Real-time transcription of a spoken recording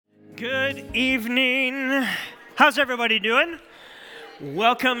Good evening. How's everybody doing?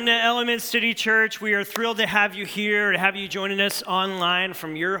 Welcome to Element City Church. We are thrilled to have you here, to have you joining us online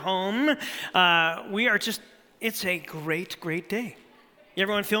from your home. It's a great day.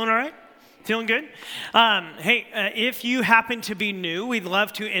 Everyone feeling all right? Feeling good? If you happen to be new, we'd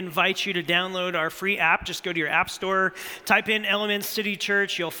love to invite you to download our free app. Just go to your app store, type in Element City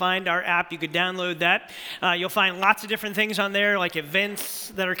Church. You'll find our app. You could download that. You'll find lots of different things on there, like events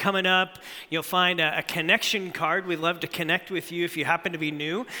that are coming up. You'll find a connection card. We'd love to connect with you if you happen to be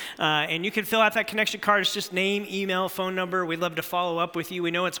new. And you can fill out that connection card. It's just name, email, phone number. We'd love to follow up with you.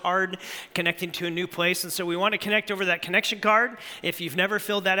 We know it's hard connecting to a new place, and so we want to connect over that connection card. If you've never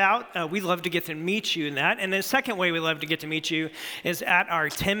filled that out, we'd love to get to meet you in that. And the second way we love to get to meet you is at our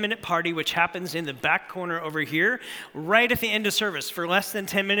 10-minute party, which happens in the back corner over here, right at the end of service. For less than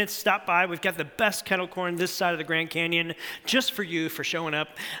 10 minutes, stop by. We've got the best kettle corn this side of the Grand Canyon just for you for showing up.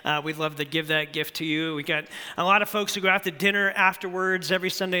 We'd love to give that gift to you. We got a lot of folks who go out to dinner afterwards every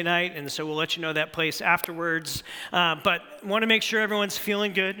Sunday night, and so we'll let you know that place afterwards. But want to make sure everyone's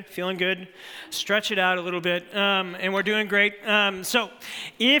feeling good. Stretch it out a little bit, and we're doing great. So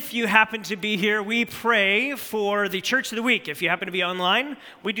if you happen to be here, we pray for the Church of the Week. If you happen to be online,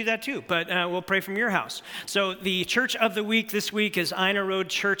 we do that too, but we'll pray from your house. So the Church of the Week this week is Ina Road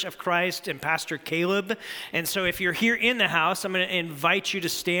Church of Christ and Pastor Caleb. And so if you're here in the house, I'm going to invite you to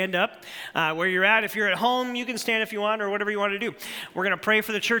stand up where you're at. If you're at home, you can stand if you want or whatever you want to do. We're going to pray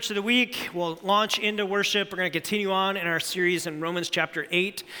for the Church of the Week. We'll launch into worship. We're going to continue on in our series in Romans chapter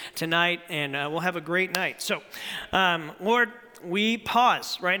 8 tonight, and we'll have a great night. So, Lord, we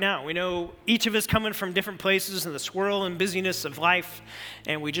pause right now. We know each of us coming from different places in the swirl and busyness of life,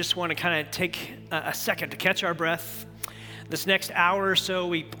 and we just want to kind of take a second to catch our breath. This next hour or so,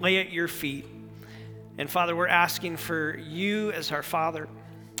 we lay at your feet. And Father, we're asking for you as our Father,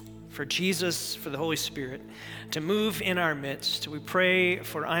 for Jesus, for the Holy Spirit, to move in our midst. We pray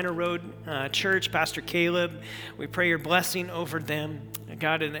for Ina Road Church, Pastor Caleb. We pray your blessing over them.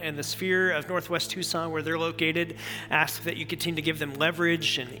 God, in the sphere of Northwest Tucson, where they're located, ask that you continue to give them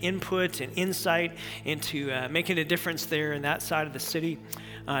leverage and input and insight into making a difference there in that side of the city,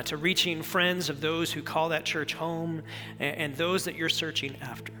 to reaching friends of those who call that church home and those that you're searching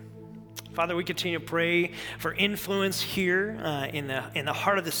after. Father, we continue to pray for influence here in the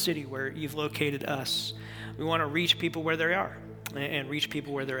heart of the city where you've located us. We want to reach people where they are and reach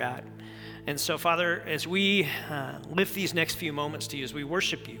people where they're at. And so, Father, as we lift these next few moments to you, as we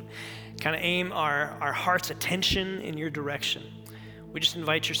worship you, kind of aim our heart's attention in your direction, we just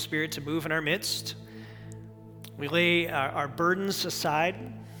invite your Spirit to move in our midst. We lay our burdens aside,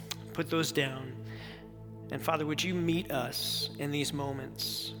 put those down. And Father, would you meet us in these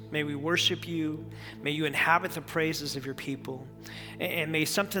moments? May we worship you. May you inhabit the praises of your people. And may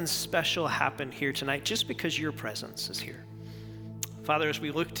something special happen here tonight just because your presence is here. Father, as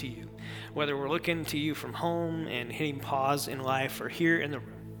we look to you, whether we're looking to you from home and hitting pause in life or here in the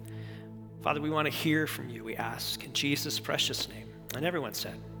room, Father, we want to hear from you, we ask, in Jesus' precious name. And everyone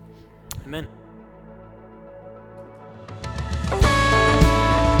said, amen.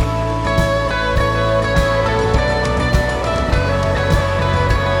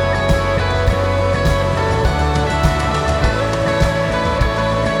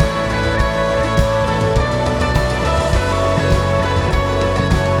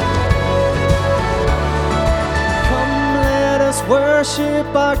 Worship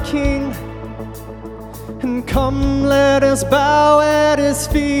our King, and come let us bow at his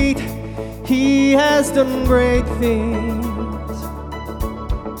feet. He has done great things.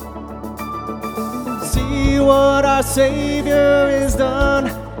 See what our Savior has done.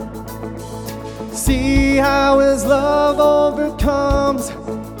 See how his love overcomes.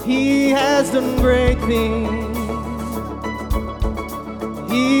 He has done great things.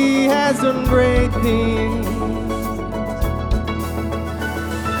 He has done great things.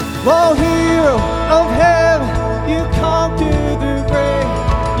 Oh, hero of heaven, you conquered the grave.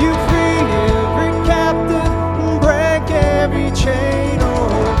 You free every captive and break every chain, oh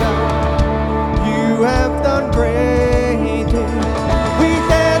God. You have done great things. We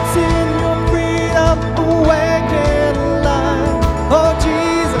dance in your freedom, awake and alive. Oh,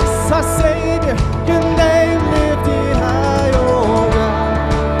 Jesus, our Savior, your name lifted high, oh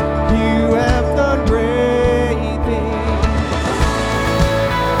God. You have done great things.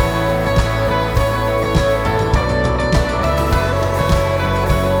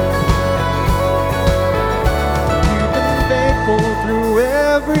 Through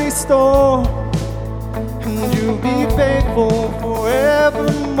every storm, and you'll be faithful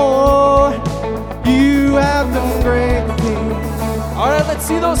forevermore. You have done great things. All right, let's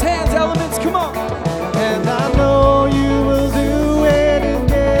see those hands, Elements, come on. And I know you will do it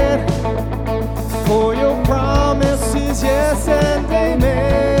again, for your promise is yes and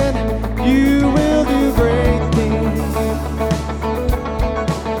amen. You will do great things.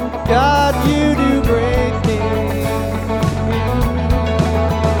 God, you do great things.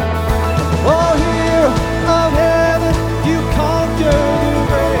 Oh, hero of heaven, you conquer the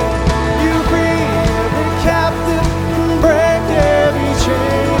grave. You free every captive and break every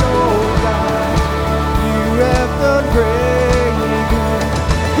chain. Oh, God, you have done great things.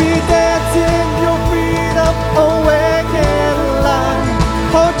 We dance in your freedom, awake and alive.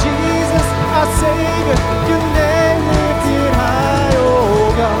 Oh, Jesus, our Savior, your name lifted high.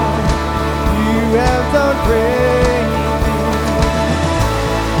 Oh, God, you have done great things.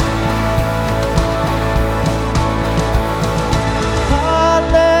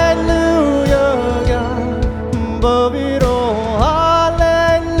 Hallelujah, God, above it all.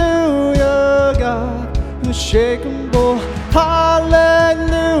 Hallelujah, God, unshakable.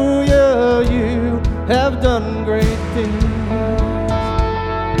 Hallelujah, you have done great things.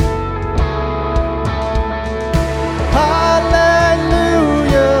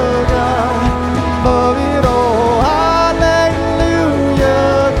 Hallelujah, God, above it all. Hallelujah,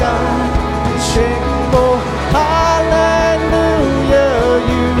 God, unshakable. Hallelujah,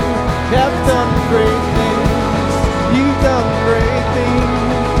 you have done great things. You've done great things.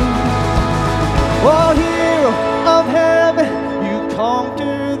 Oh, hero of heaven, you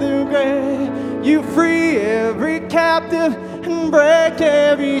conquer the grave. You free every captive and break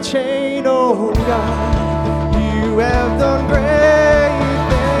every chain. Oh, God, you have done great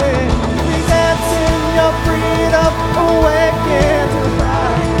things. We dance in your freedom, awaken to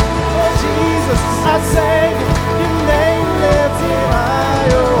life. Oh, Jesus, I say your name lifted high.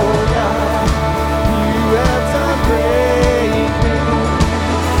 Oh, God, you have done great things.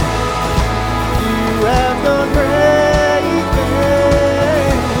 You have done great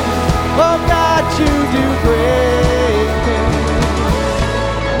things. Oh, God, you do great things.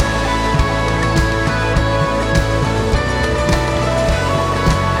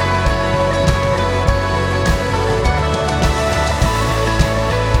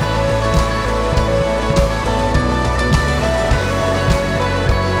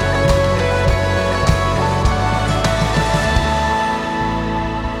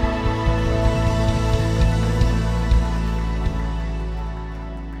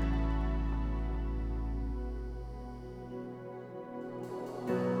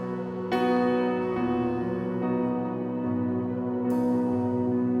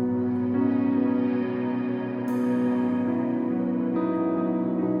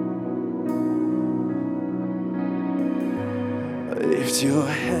 Lift your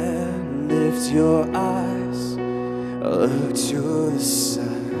head, lift your eyes, look to the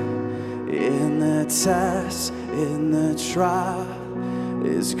sun. In the test, in the trial,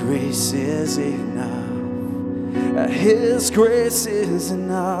 His grace is enough. His grace is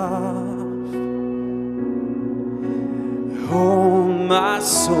enough. Oh, my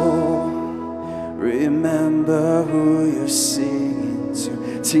soul, remember who you're singing to.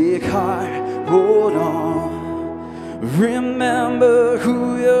 Take heart, hold on. Remember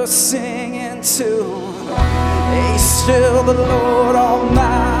who you're singing to. He's still the Lord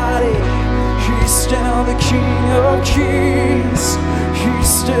Almighty. He's still the King of Kings. He's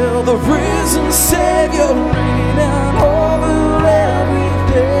still the risen Savior, reigning over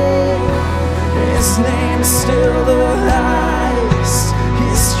everything. His name is still the highest.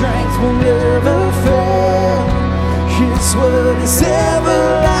 His strength will never fail. His word is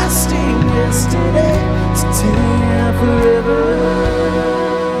everlasting, yesterday, today, and forever.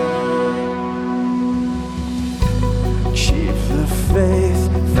 Keep the faith,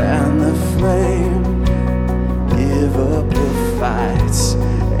 fan the flame, give up the fight.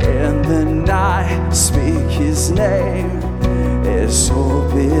 In the night, speak His name. His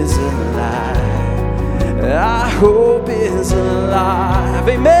hope is alive. Our hope is alive.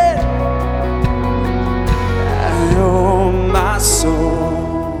 Amen. Oh, my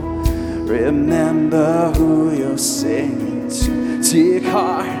soul, remember who you're singing to. Take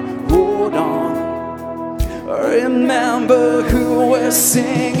heart, hold on. Remember who we're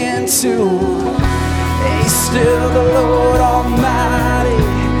singing to. He's still the Lord Almighty.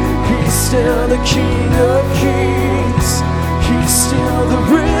 He's still the King of Kings. He's still the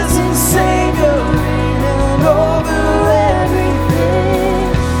risen Savior, reigning over everything.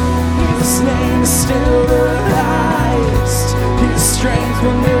 His name is still the highest. His strength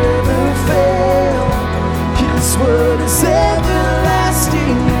will never fail. His word is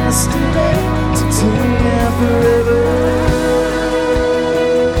everlasting, yesterday, today, and forever.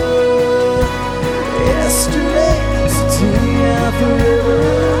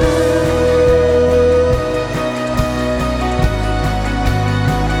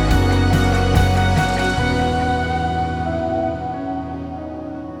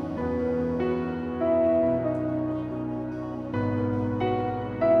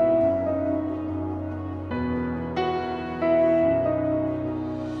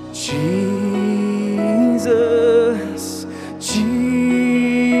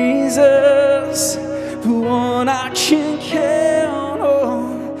 Jesus, the one I can count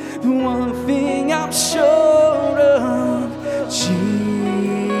on, the one thing I'm sure of. Jesus,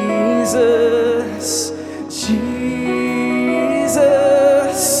 Jesus,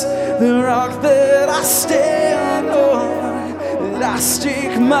 the rock that I stand on, that I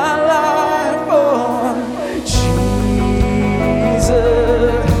stake my life on. Jesus,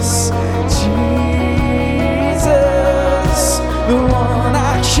 Jesus, the one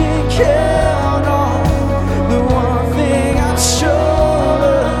I can count on, the one thing I'm sure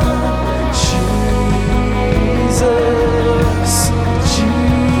of. Jesus,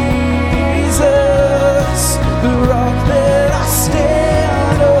 Jesus, the rock that I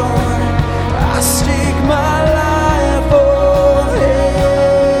stand on, I stake my life on.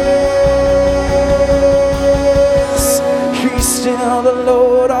 Yes, He's still the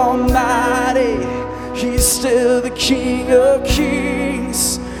Lord Almighty. He's still the King of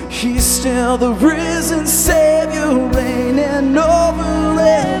Kings. He's still the risen Savior, reigning over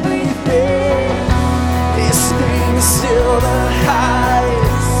everything. His name is still the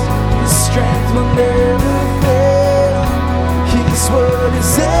highest. His strength will never fail. His word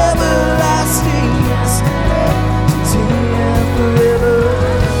is everlasting, yesterday, today, and forever.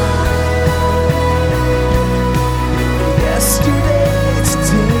 Yesterday,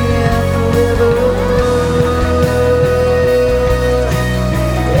 today, and forever.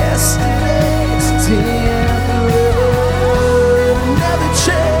 Yesterday, today, and forever. Never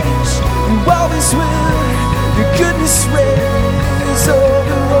change, you always will. Your goodness reigns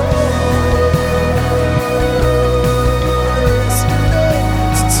over all. Yesterday,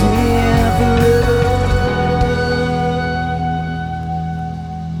 today, and forever.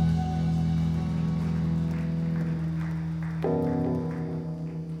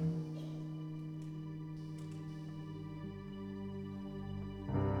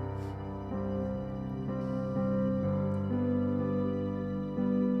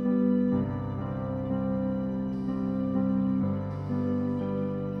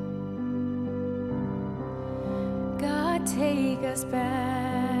 God, take us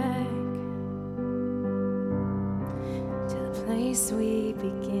back to the place we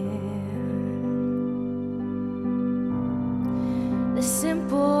began. The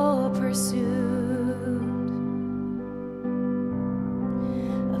simple pursuit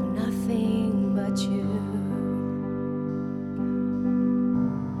of nothing but you.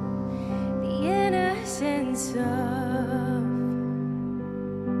 The innocence of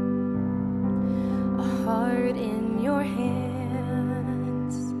a heart in your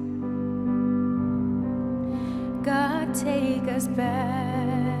hands. God, take us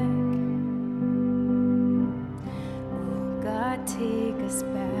back. Oh, God, take us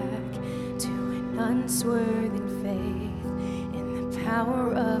back to an unswerving faith in the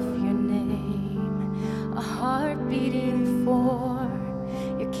power of your name. A heart beating for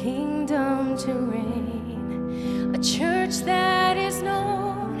your kingdom to reign. A church that is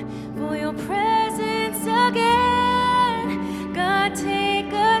known for your presence again. God,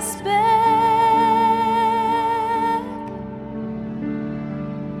 take us back.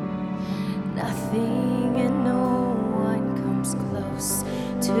 Nothing and no one comes close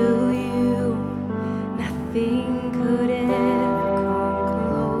to you. Nothing could ever come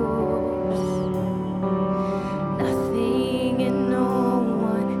close. Nothing and no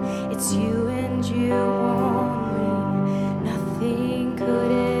one, it's you and you only. Nothing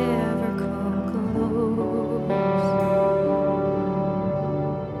could ever come close.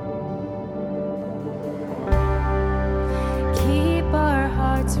 Keep our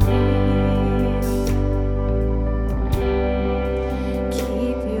hearts real.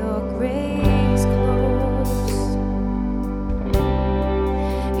 Keep your grace close.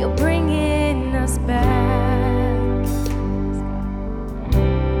 You're bringing us back.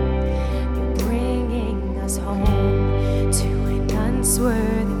 You're bringing us home to an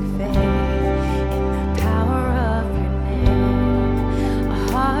unswerving faith in the power of your name. A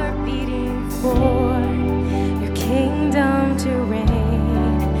heart beating for your kingdom to reign.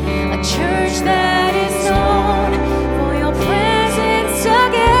 A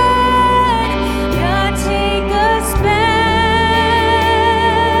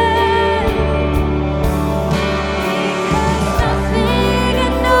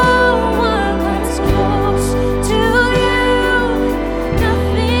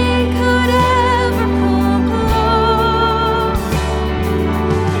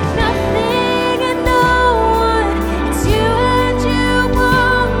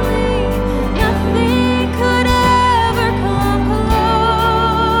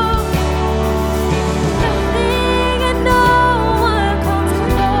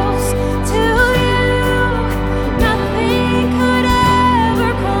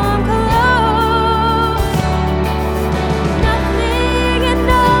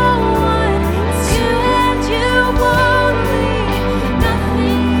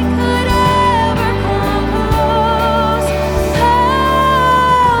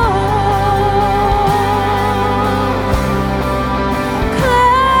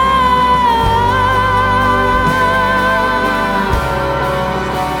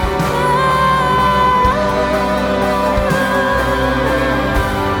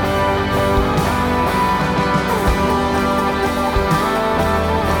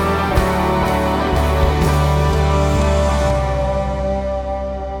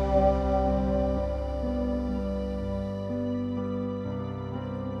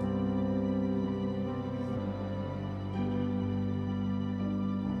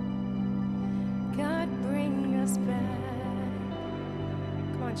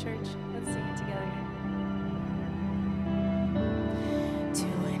on, church. Let's sing it together. To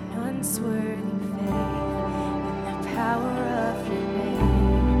an unswerving faith in the power of your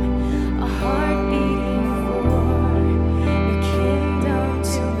name, a heart beating for your kingdom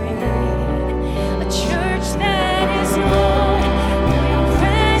to reign, a church that is Lord, your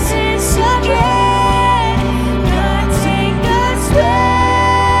presence again. God, take us back.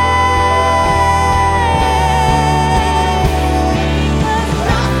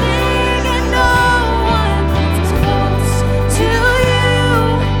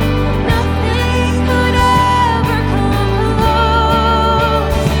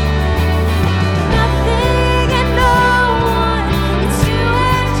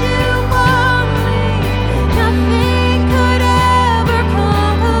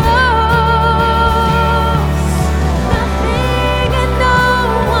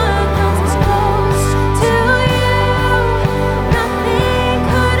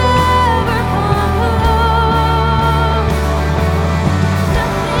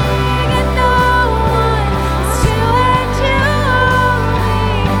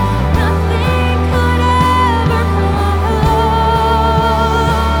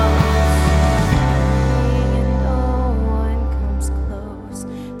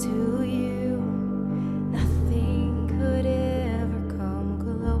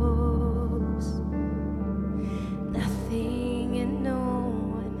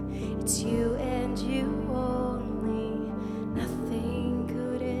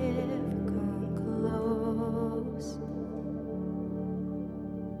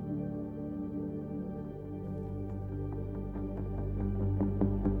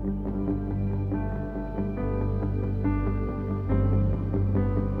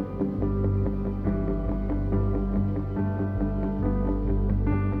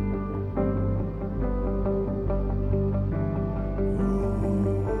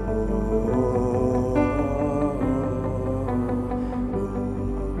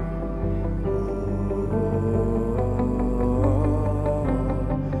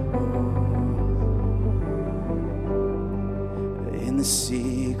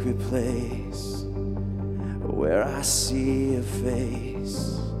 Place where I see your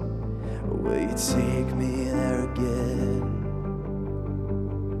face, will you take me there again?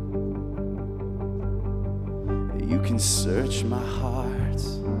 You can search my heart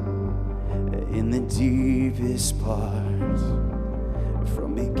in the deepest part,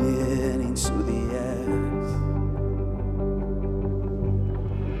 from beginning to the end.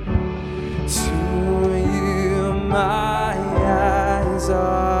 To you my eyes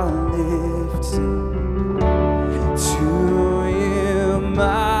are lifted, to you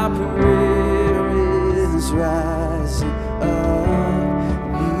my prayer is rising up.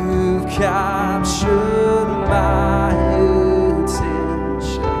 You've captured my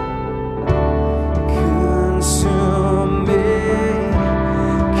attention, consume me,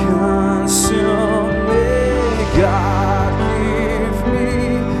 God, give me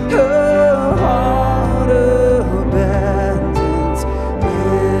a heart abandoned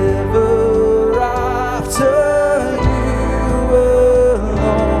ever after you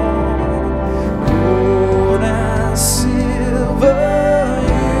alone. Gold and silver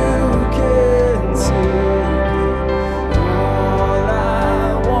you can take, all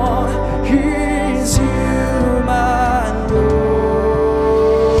I want is you, my Lord.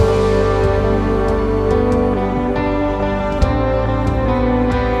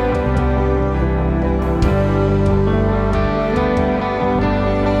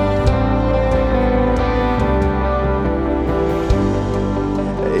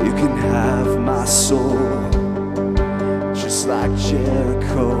 You can have my soul, just like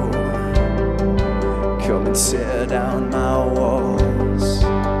Jericho. Come and tear down my walls.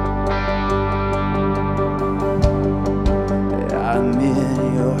 I'm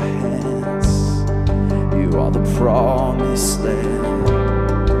in your hands. You are the promised land.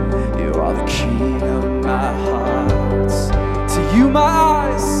 You are the king of my heart. To you my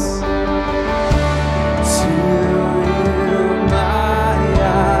eyes, to you my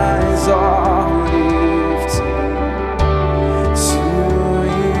eyes are lifted, to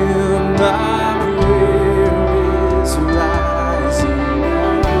you my prayer is rising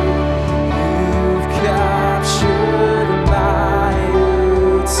up. You've captured my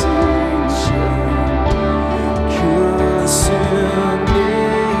attention, consume me.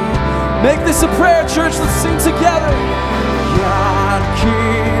 Make this a prayer, church. Let's sing together. God,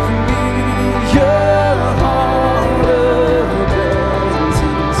 give me your heart abandoned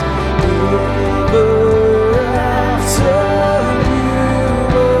ever after you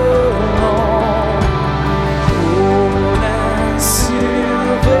alone. Gold and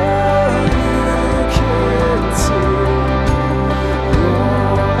silver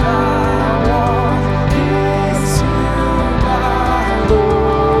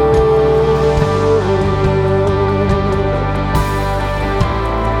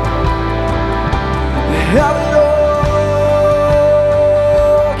have it all,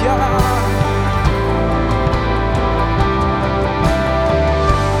 God.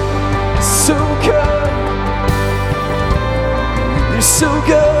 So good, you're so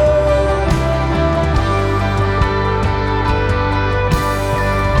good.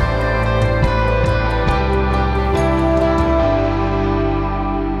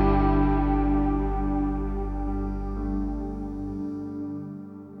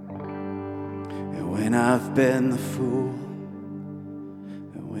 When I've been the fool,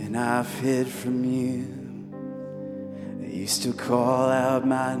 and when I've hid from you, you still call out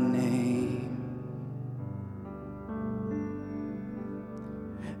my name.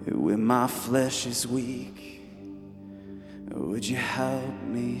 When my flesh is weak, would you help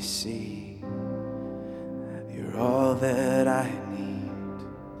me see you're all that I need?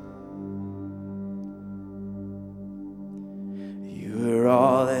 You're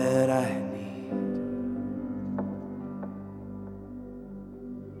all that I need.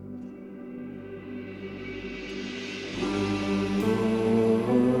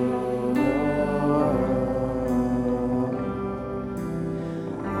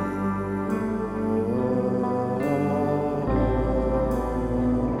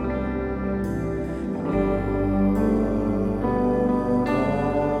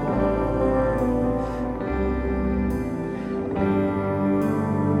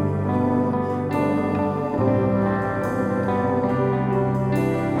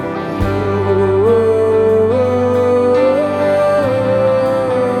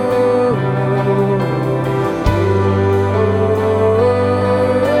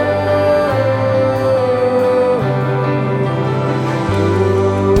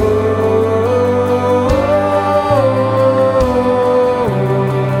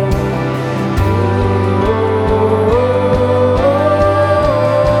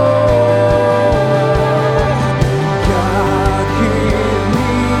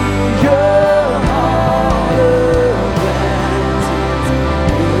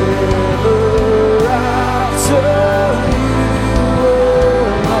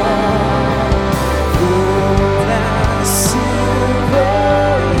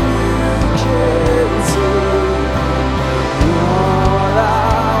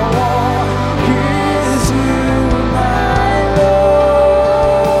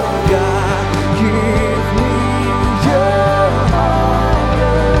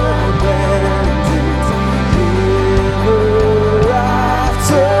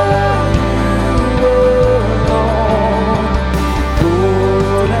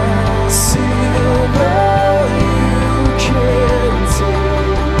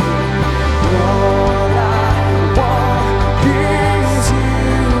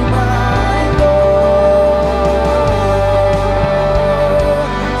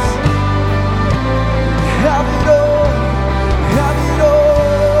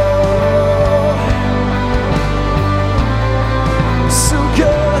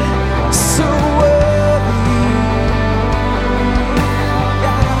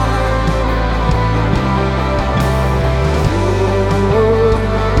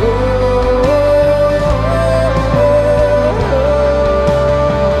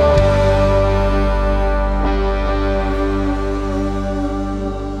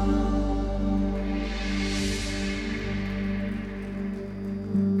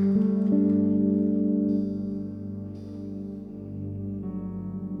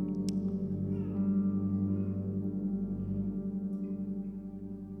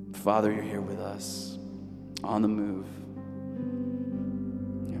 Father, you're here with us, on the move.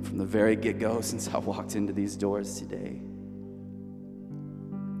 And from the very get-go, since I walked into these doors today,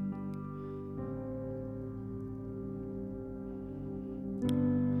 I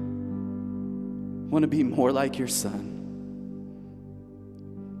want to be more like your Son.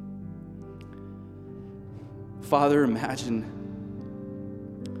 Father, imagine,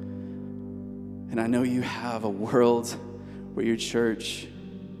 and I know you have a world where your church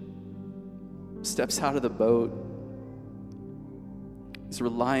steps out of the boat, is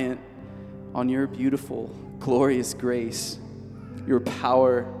reliant on your beautiful, glorious grace, your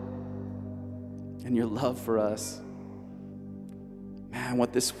power, and your love for us. Man,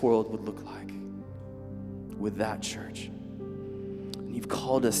 what this world would look like with that church. And you've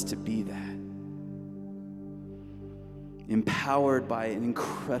called us to be that. Empowered by an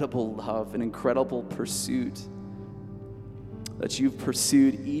incredible love, an incredible pursuit that you've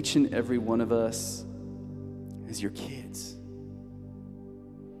pursued each and every one of us as your kids.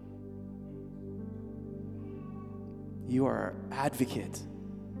 You are our advocate.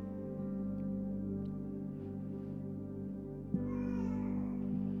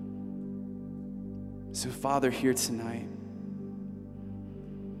 So, Father, here tonight,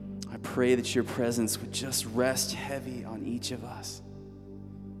 I pray that your presence would just rest heavy on each of us.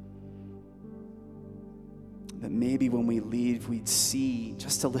 That maybe when we leave, we'd see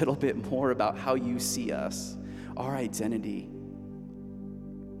just a little bit more about how you see us, our identity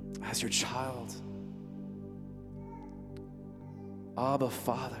as your child. Abba,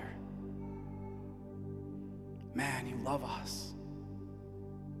 Father, man, you love us.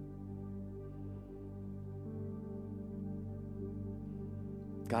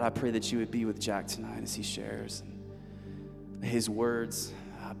 God, I pray that you would be with Jack tonight as he shares, and his words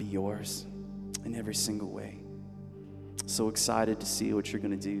be yours in every single way. So excited to see what you're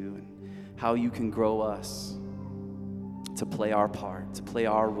going to do and how you can grow us to play our part, to play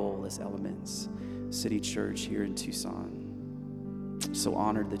our role as Elements City Church here in Tucson. So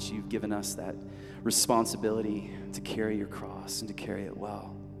honored that you've given us that responsibility to carry your cross and to carry it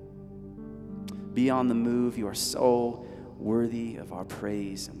well. Be on the move. You are so worthy of our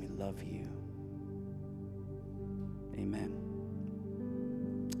praise, and we love you. Amen.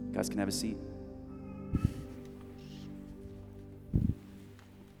 You guys can have a seat.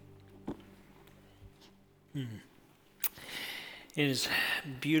 It is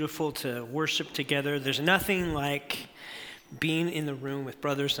beautiful to worship together. There's nothing like being in the room with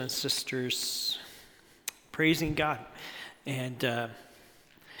brothers and sisters praising God. And there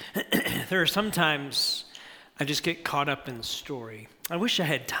are sometimes I just get caught up in the story. I wish I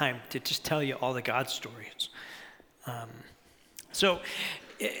had time to just tell you all the God stories. So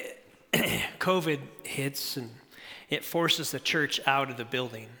COVID hits and it forces the church out of the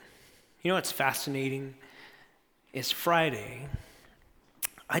building. You know what's fascinating? It's Friday.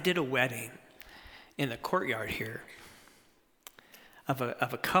 I did a wedding in the courtyard here of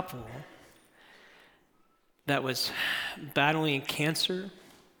a couple that was battling cancer,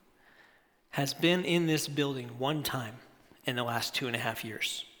 has been in this building one time in the last 2.5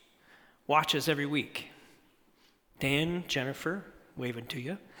 years. Watches every week. Dan, Jennifer, waving to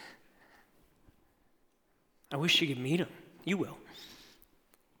you. I wish you could meet them. You will.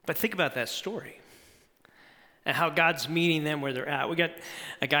 But think about that story and how God's meeting them where they're at. We got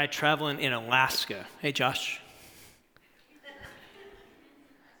a guy traveling in Alaska. Hey, Josh.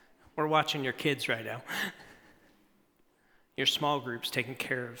 We're watching your kids right now. Your small group's taking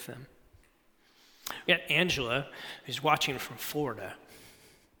care of them. We got Angela, who's watching from Florida.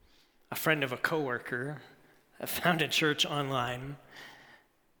 A friend of a coworker, found a church online.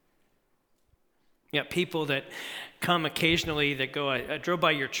 You got people that come occasionally that go, I drove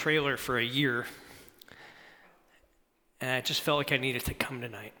by your trailer for a year, and I just felt like I needed to come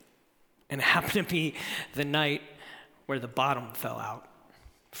tonight. And it happened to be the night where the bottom fell out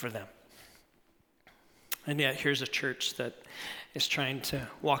for them. And yet here's a church that is trying to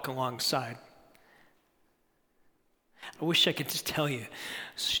walk alongside. I wish I could just tell you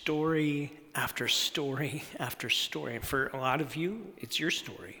story after story after story. And for a lot of you, it's your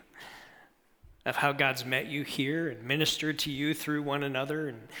story of how God's met you here and ministered to you through one another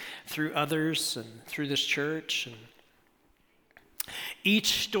and through others and through this church. And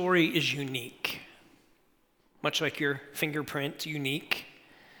each story is unique, much like your fingerprint, unique.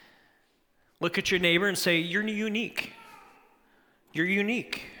 Look at your neighbor and say, you're unique. You're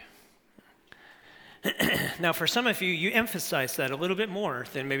unique. Now, for some of you, you emphasize that a little bit more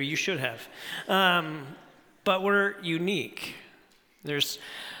than maybe you should have. But we're unique. There's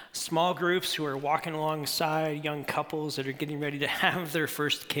small groups who are walking alongside young couples that are getting ready to have their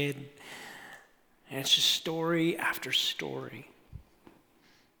first kid. And it's just story after story.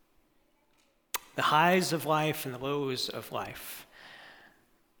 The highs of life and the lows of life.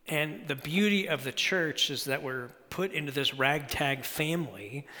 And the beauty of the church is that we're put into this ragtag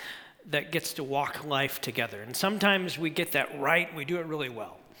family that gets to walk life together. And sometimes we get that right, we do it really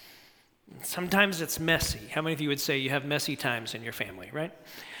well. Sometimes it's messy. How many of you would say you have messy times in your family, right?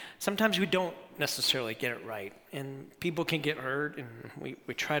 Sometimes we don't necessarily get it right, and people can get hurt, and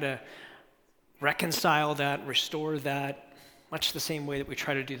we try to reconcile that, restore that, much the same way that we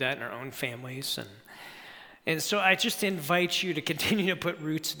try to do that in our own families. And so I just invite you to continue to put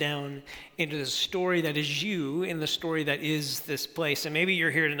roots down into the story that is you, in the story that is this place. And maybe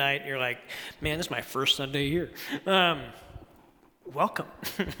you're here tonight and you're like, man, this is my first Sunday here. Welcome.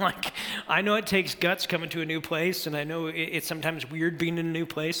 I know it takes guts coming to a new place, and I know it's sometimes weird being in a new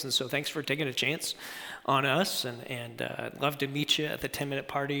place, and so thanks for taking a chance on us, and I'd love to meet you at the 10-minute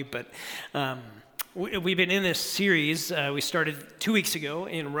party, but We've been in this series, we started 2 weeks ago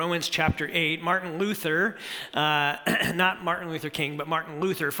in Romans chapter 8. Martin Luther, not Martin Luther King, but Martin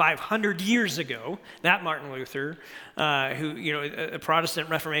Luther 500 years ago, that Martin Luther, who, a Protestant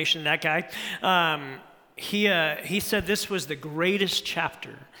Reformation, that guy, he said this was the greatest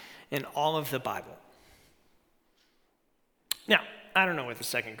chapter in all of the Bible. Now, I don't know what the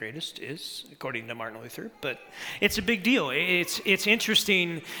second greatest is, according to Martin Luther, but it's a big deal. It's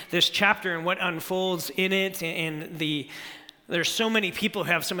interesting, this chapter and what unfolds in it, and there's so many people who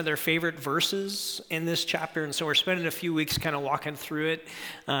have some of their favorite verses in this chapter, and so we're spending a few weeks kind of walking through it.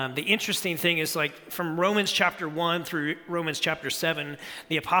 The interesting thing is, like, from Romans chapter 1 through Romans chapter 7,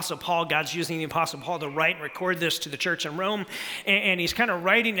 the Apostle Paul, God's using the Apostle Paul to write and record this to the church in Rome, and he's kind of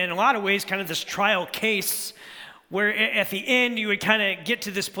writing, in a lot of ways, kind of this trial case, where at the end you would kind of get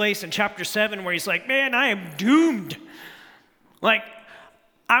to this place in chapter 7 where he's like, man, I am doomed. Like,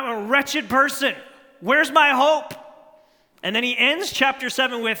 I'm a wretched person. Where's my hope? And then he ends chapter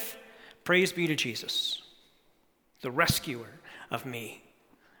 7 with, praise be to Jesus, the rescuer of me.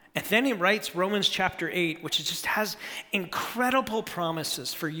 And then he writes Romans chapter 8, which just has incredible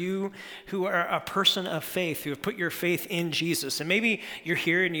promises for you who are a person of faith, who have put your faith in Jesus. And maybe you're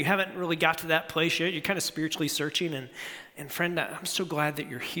here and you haven't really got to that place yet. You're kind of spiritually searching. And friend, I'm so glad that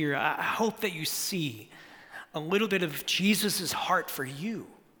you're here. I hope that you see a little bit of Jesus' heart for you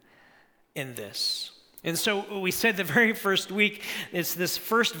in this. And so we said the very first week, it's this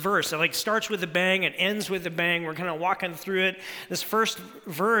first verse. It starts with a bang, it ends with a bang. We're kind of walking through it. This first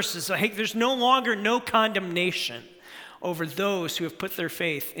verse is like, hey, there's no longer no condemnation over those who have put their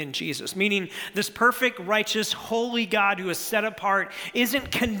faith in Jesus. Meaning this perfect, righteous, holy God who is set apart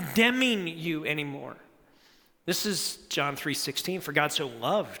isn't condemning you anymore. This is John 3:16. For God so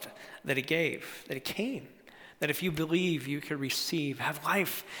loved that he gave, that he came, that if you believe, you could receive, have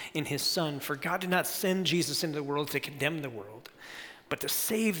life in his Son. For God did not send Jesus into the world to condemn the world, but to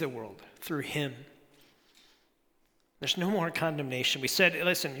save the world through him. There's no more condemnation. We said,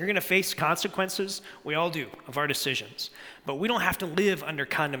 listen, you're going to face consequences. We all do, of our decisions. But we don't have to live under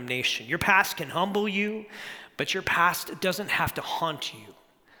condemnation. Your past can humble you, but your past doesn't have to haunt you.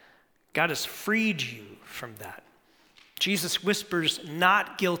 God has freed you from that. Jesus whispers,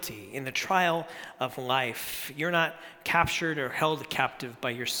 not guilty in the trial of life. You're not captured or held captive by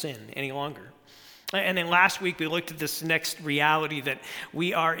your sin any longer. And then last week, we looked at this next reality that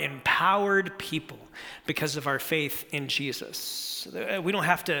we are empowered people because of our faith in Jesus. We don't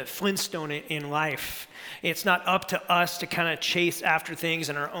have to Flintstone it in life. It's not up to us to kind of chase after things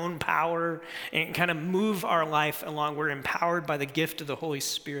in our own power and kind of move our life along. We're empowered by the gift of the Holy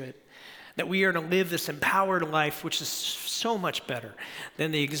Spirit. That we are to live this empowered life, which is so much better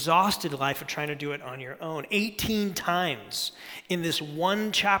than the exhausted life of trying to do it on your own. 18 times in this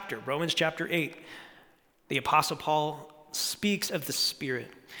one chapter, Romans chapter 8, the Apostle Paul speaks of the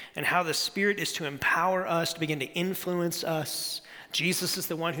Spirit and how the Spirit is to empower us, to begin to influence us. Jesus is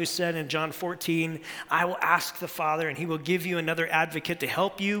the one who said in John 14, I will ask the Father, and he will give you another advocate to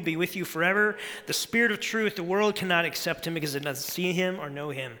help you, be with you forever. The Spirit of truth, the world cannot accept him because it doesn't see him or know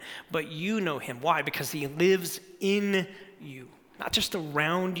him, but you know him. Why? Because he lives in you, not just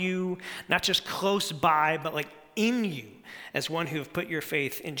around you, not just close by, but like in you as one who have put your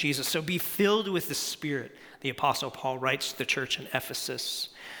faith in Jesus. So be filled with the Spirit, the Apostle Paul writes to the church in Ephesus.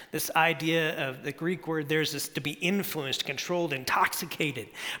 This idea of the Greek word, there's this to be influenced, controlled, intoxicated,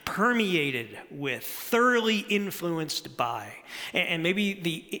 permeated with, thoroughly influenced by. And maybe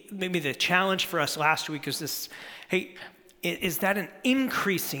the challenge for us last week is this, hey, is that an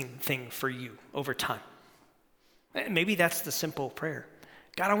increasing thing for you over time? Maybe that's the simple prayer.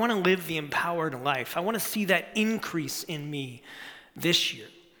 God, I want to live the empowered life. I want to see that increase in me this year,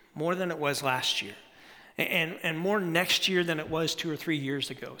 more than it was last year. And more next year than it was 2 or 3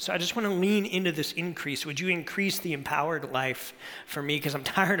 years ago. So I just want to lean into this increase. Would you increase the empowered life for me? Because I'm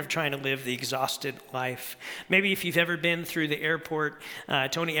tired of trying to live the exhausted life. Maybe if you've ever been through the airport,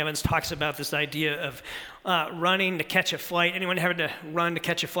 Tony Evans talks about this idea of running to catch a flight. Anyone ever to run to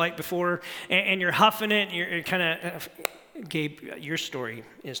catch a flight before? And you're huffing it, and you're kind of... Gabe, your story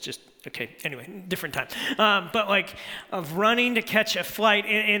is just, okay, anyway, different time. But like of running to catch a flight,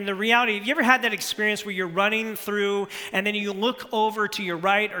 and the reality, have you ever had that experience where you're running through and then you look over to your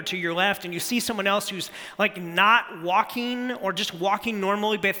right or to your left and you see someone else who's like not walking or just walking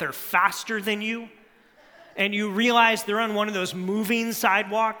normally, but they're faster than you? And you realize they're on one of those moving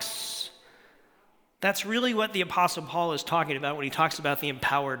sidewalks? That's really what the Apostle Paul is talking about when he talks about the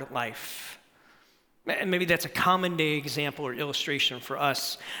empowered life. And maybe that's a common day example or illustration for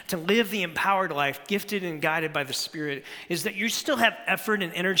us. To live the empowered life, gifted and guided by the Spirit, is that you still have effort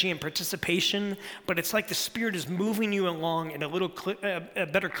and energy and participation, but it's like the Spirit is moving you along in a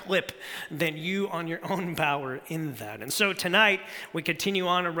better clip than you on your own power in that. And so tonight, we continue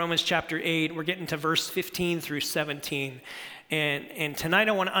on in Romans chapter 8. We're getting to verse 15 through 17. And tonight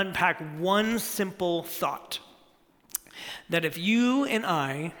I want to unpack one simple thought. That if you and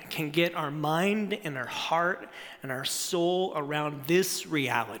I can get our mind and our heart and our soul around this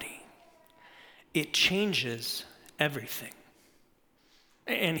reality, it changes everything.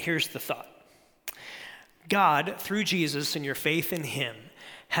 And here's the thought. God, through Jesus and your faith in him,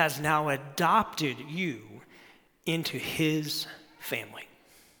 has now adopted you into his family.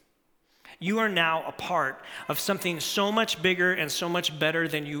 You are now a part of something so much bigger and so much better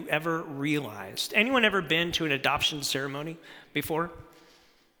than you ever realized. Anyone ever been to an adoption ceremony before?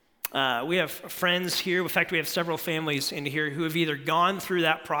 We have friends here. In fact, we have several families in here who have either gone through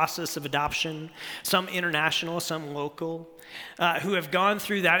that process of adoption, some international, some local, who have gone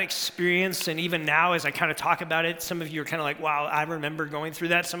through that experience. And even now, as I kind of talk about it, some of you are kind of like, wow, I remember going through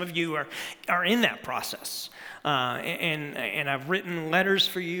that. Some of you are in that process. And I've written letters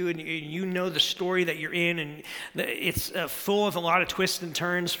for you, and you know the story that you're in, and it's full of a lot of twists and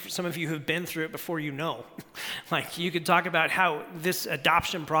turns. For some of you who've been through it before, you know. Like, you could talk about how this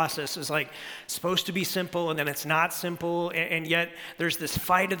adoption process is like supposed to be simple, and then it's not simple, and yet there's this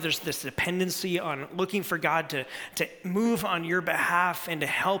fight, there's this dependency on looking for God to move on your behalf and to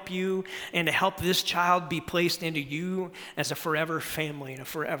help you and to help this child be placed into you as a forever family and a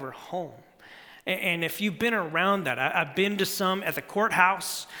forever home. And if you've been around that, I've been to some at the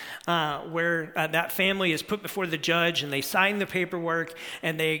courthouse where that family is put before the judge and they sign the paperwork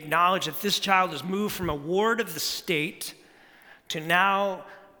and they acknowledge that this child is moved from a ward of the state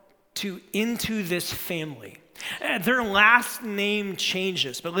into this family. Their last name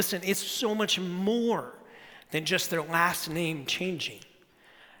changes, but listen, it's so much more than just their last name changing,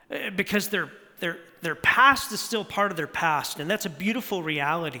 because their past is still part of their past, and that's a beautiful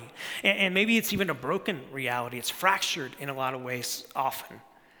reality. And maybe it's even a broken reality. It's fractured in a lot of ways often.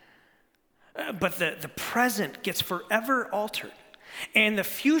 But the present gets forever altered, and the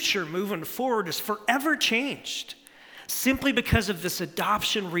future moving forward is forever changed simply because of this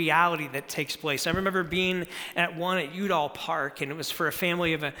adoption reality that takes place. I remember being at one at Udall Park, and it was for a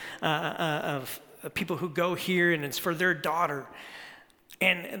family of people who go here, and it's for their daughter.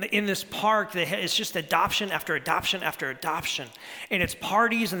 And in this park, it's just adoption after adoption after adoption. And it's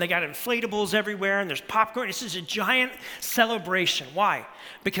parties, and they got inflatables everywhere, and there's popcorn. It's just a giant celebration. Why?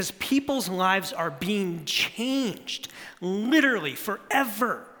 Because people's lives are being changed, literally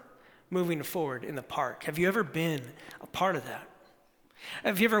forever, moving forward in the park. Have you ever been a part of that?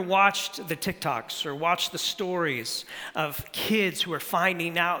 Have you ever watched the TikToks or watched the stories of kids who are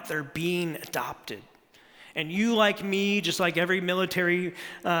finding out they're being adopted? And you, like me, just like every military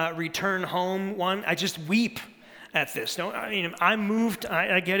return home one, I just weep at this. I'm moved,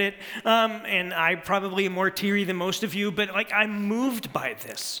 I get it, and I probably am more teary than most of you, but like, I'm moved by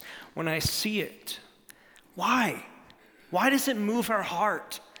this when I see it. Why? Why does it move our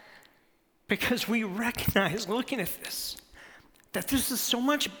heart? Because we recognize, looking at this, that this is so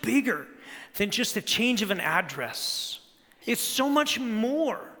much bigger than just a change of an address. It's so much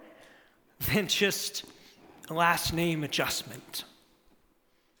more than just last name adjustment.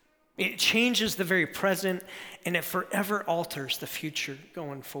 It changes the very present, and it forever alters the future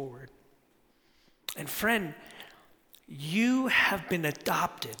going forward. And friend, you have been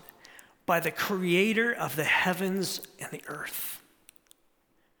adopted by the creator of the heavens and the earth.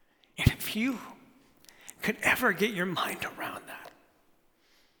 And if you could ever get your mind around that,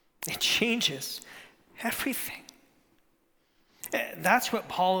 it changes everything. That's what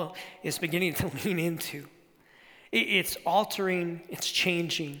Paul is beginning to lean into. It's altering, it's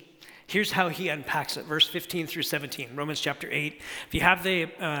changing. Here's how he unpacks it, verse 15 through 17, Romans chapter 8. If you have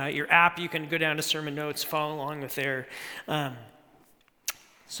your app, you can go down to sermon notes, follow along with there.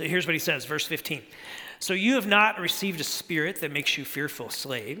 So here's what he says, verse 15. So you have not received a spirit that makes you fearful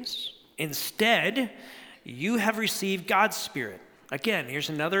slaves. Instead, you have received God's Spirit. Again, here's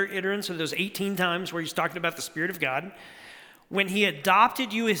another iterance of those 18 times where he's talking about the Spirit of God. When he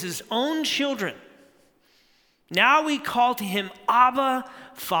adopted you as his own children, now we call to him Abba,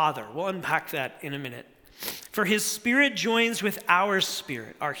 Father. We'll unpack that in a minute. For his spirit joins with our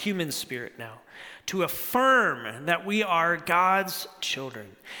spirit, our human spirit now, to affirm that we are God's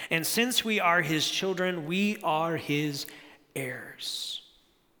children. And since we are his children, we are his heirs.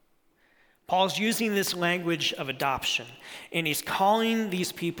 Paul's using this language of adoption, and he's calling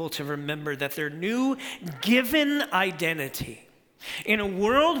these people to remember that their new given identity, in a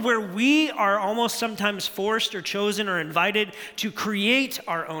world where we are almost sometimes forced or chosen or invited to create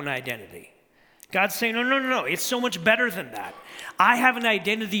our own identity, God's saying, no, it's so much better than that. I have an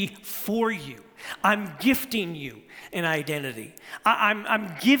identity for you. I'm gifting you an identity.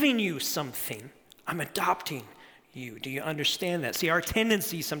 I'm giving you something. I'm adopting you. Do you understand that? See, our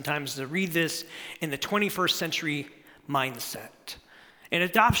tendency sometimes is to read this in the 21st century mindset. And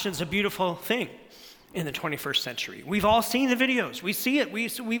adoption is a beautiful thing in the 21st century. We've all seen the videos. We see it.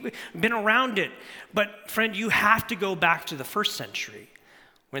 We've been around it. But friend, you have to go back to the first century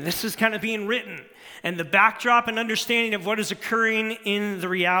when this is kind of being written and the backdrop and understanding of what is occurring in the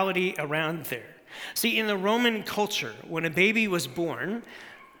reality around there. See, in the Roman culture, when a baby was born,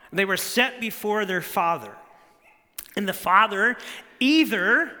 they were set before their father. And the father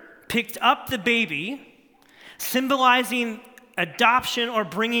either picked up the baby, symbolizing adoption or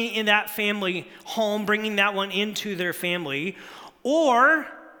bringing in that family home, bringing that one into their family, or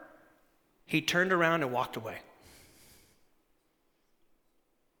he turned around and walked away.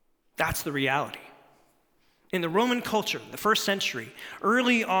 That's the reality. In the Roman culture, the first century,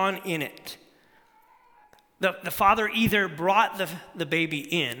 early on in it, the father either brought the baby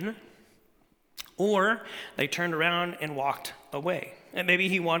in, or they turned around and walked away. And maybe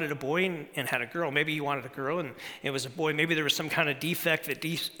he wanted a boy and had a girl. Maybe he wanted a girl and it was a boy. Maybe there was some kind of defect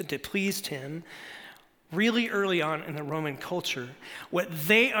that pleased him. Really early on in the Roman culture, what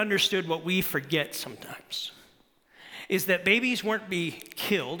they understood, what we forget sometimes, is that babies weren't be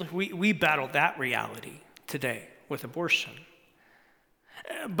killed. We battled that reality today with abortion.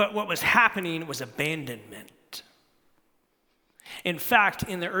 But what was happening was abandonment. In fact,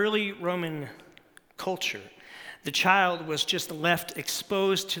 in the early Roman culture, the child was just left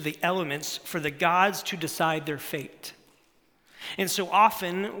exposed to the elements for the gods to decide their fate. And so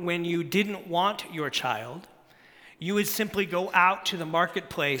often, when you didn't want your child, you would simply go out to the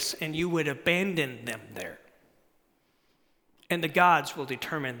marketplace and you would abandon them there. And the gods will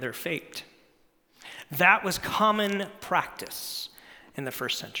determine their fate. That was common practice in the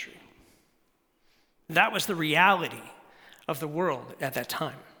first century. That was the reality of the world at that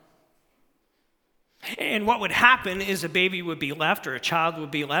time. And what would happen is a baby would be left or a child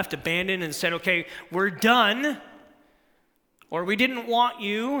would be left abandoned and said, okay, we're done, or we didn't want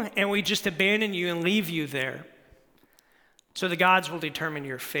you and we just abandon you and leave you there. So the gods will determine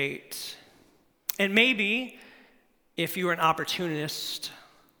your fate. And maybe if you were an opportunist,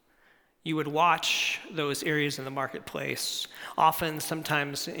 you would watch those areas in the marketplace. Often,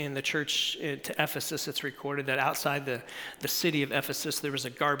 sometimes in the church to Ephesus, it's recorded that outside the city of Ephesus, there was a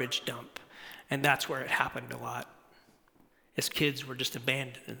garbage dump. And that's where it happened a lot, as kids were just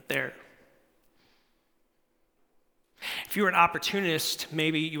abandoned there. If you were an opportunist,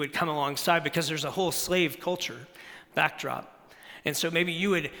 maybe you would come alongside because there's a whole slave culture backdrop. And so maybe you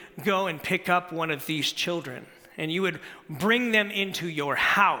would go and pick up one of these children and you would bring them into your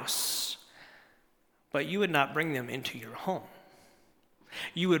house, but you would not bring them into your home.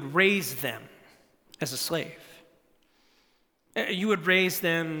 You would raise them as a slave. You would raise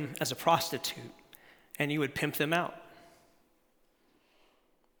them as a prostitute, and you would pimp them out.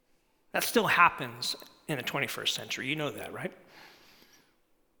 That still happens in the 21st century. You know that, right?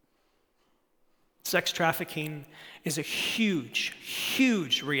 Sex trafficking is a huge,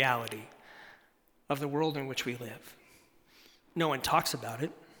 huge reality of the world in which we live. No one talks about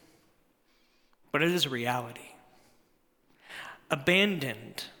it, but it is a reality.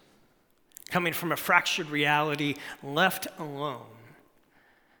 Abandoned, coming from a fractured reality, left alone.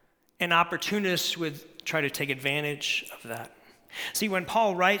 And opportunists would try to take advantage of that. See, when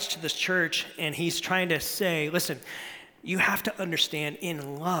Paul writes to this church and he's trying to say, listen, you have to understand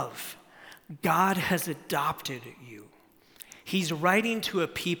in love, God has adopted you. He's writing to a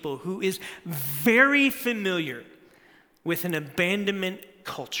people who is very familiar with an abandonment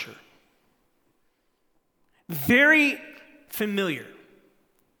culture. Very familiar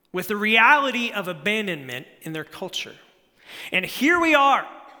with the reality of abandonment in their culture. And here we are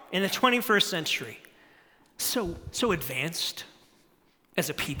in the 21st century, so advanced as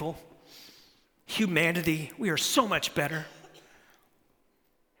a people. Humanity, we are so much better.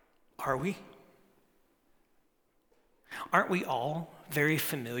 Are we? Aren't we all very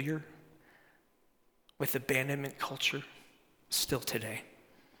familiar with abandonment culture still today?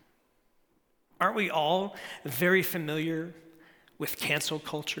 Aren't we all very familiar with cancel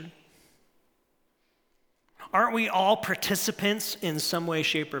culture? Aren't we all participants in some way,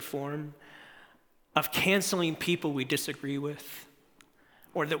 shape, or form of canceling people we disagree with,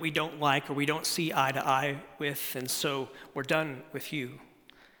 or that we don't like or we don't see eye to eye with, and so we're done with you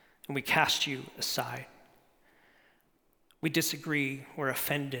and we cast you aside. We disagree, we're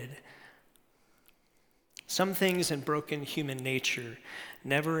offended. Some things in broken human nature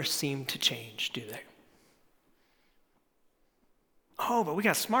never seem to change, do they? Oh, but we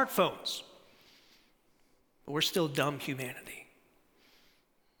got smartphones. But we're still dumb humanity.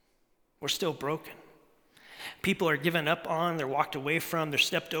 We're still broken. People are given up on, they're walked away from, they're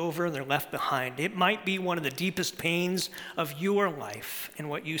stepped over, and they're left behind. It might be one of the deepest pains of your life and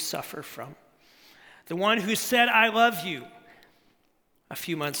what you suffer from. The one who said, I love you, a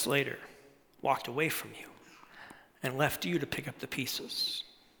few months later, walked away from you and left you to pick up the pieces.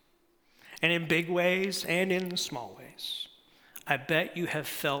 And in big ways and in small ways, I bet you have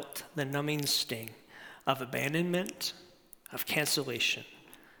felt the numbing sting of abandonment, of cancellation,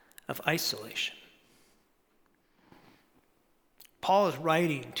 of isolation. Paul is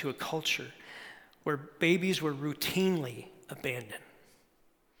writing to a culture where babies were routinely abandoned.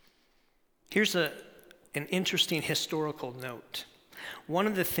 Here's an interesting historical note. One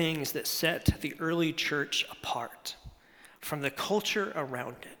of the things that set the early church apart from the culture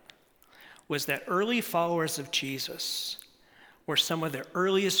around it was that early followers of Jesus were some of the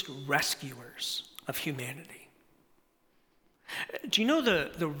earliest rescuers of humanity. Do you know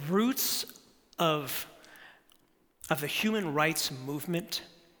the roots of the human rights movement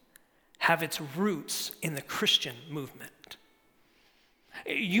have its roots in the Christian movement?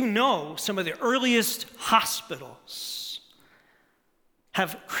 You know some of the earliest hospitals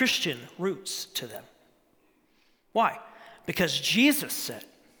have Christian roots to them. Why? Because Jesus said,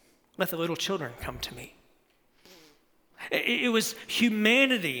 let the little children come to me. It was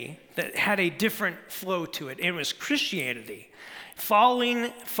humanity that had a different flow to it. It was Christianity,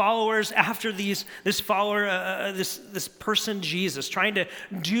 following followers after this person Jesus, trying to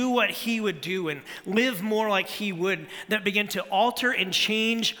do what he would do and live more like he would, that began to alter and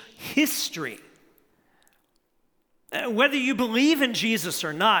change history. Whether you believe in Jesus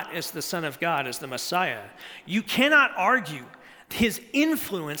or not as the Son of God, as the Messiah, you cannot argue his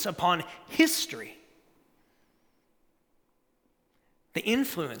influence upon history. The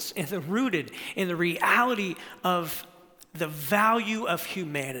influence is rooted in the reality of the value of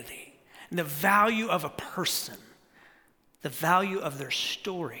humanity, and the value of a person, the value of their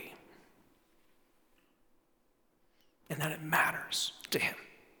story, and that it matters to him.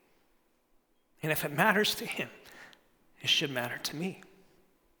 And if it matters to him, it should matter to me.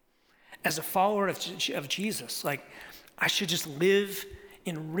 As a follower of Jesus, I should just live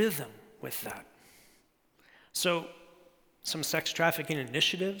in rhythm with that. So, some sex trafficking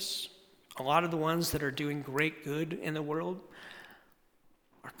initiatives, a lot of the ones that are doing great good in the world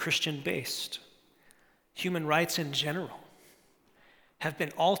are Christian-based. Human rights in general have been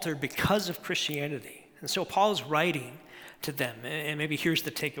altered because of Christianity. And so Paul is writing to them, and maybe here's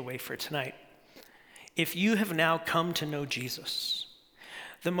the takeaway for tonight. If you have now come to know Jesus,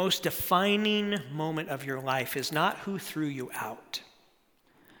 the most defining moment of your life is not who threw you out,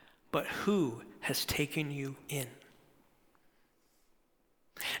 but who has taken you in.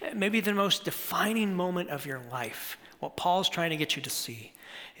 Maybe the most defining moment of your life, what Paul's trying to get you to see,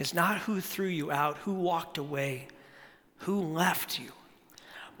 is not who threw you out, who walked away, who left you,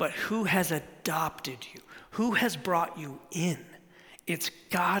 but who has adopted you, who has brought you in. It's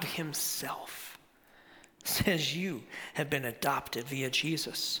God himself. It says you have been adopted via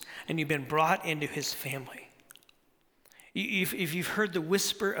Jesus, and you've been brought into his family. If you've heard the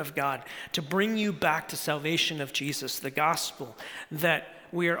whisper of God to bring you back to salvation of Jesus, the gospel, that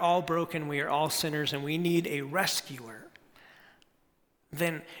we are all broken, we are all sinners, and we need a rescuer,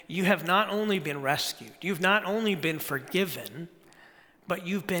 then you have not only been rescued, you've not only been forgiven, but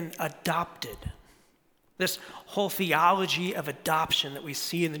you've been adopted. This whole theology of adoption that we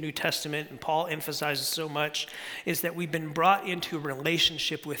see in the New Testament, and Paul emphasizes so much, is that we've been brought into a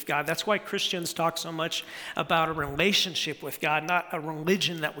relationship with God. That's why Christians talk so much about a relationship with God, not a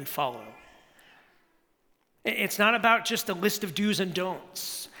religion that we follow. It's not about just a list of do's and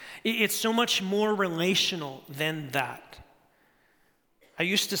don'ts. It's so much more relational than that. I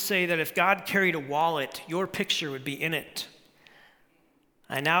used to say that if God carried a wallet, your picture would be in it.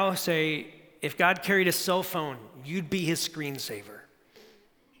 I now say, if God carried a cell phone, you'd be his screensaver.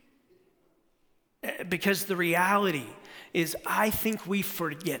 Because the reality is, I think we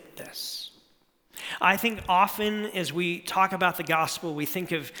forget this. I think often as we talk about the gospel, we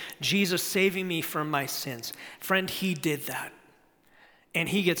think of Jesus saving me from my sins. Friend, he did that. And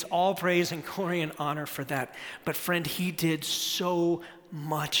he gets all praise and glory and honor for that. But friend, he did so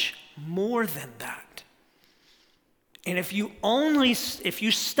much more than that. And if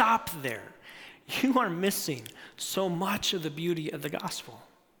you stop there, you are missing so much of the beauty of the gospel.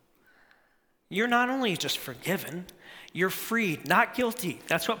 You're not only just forgiven, you're freed, not guilty.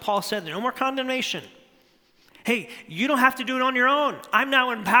 That's what Paul said. No more condemnation. Hey, you don't have to do it on your own. I'm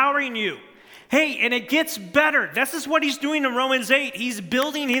now empowering you. Hey, and it gets better. This is what he's doing in Romans 8. He's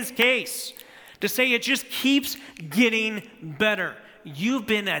building his case to say it just keeps getting better. You've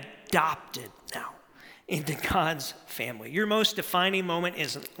been adopted now into God's family. Your most defining moment in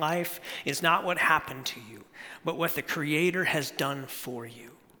life is not what happened to you, but what the Creator has done for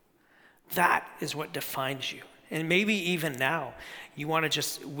you. That is what defines you. And maybe even now, you want to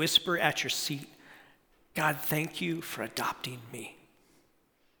just whisper at your seat, God, thank you for adopting me.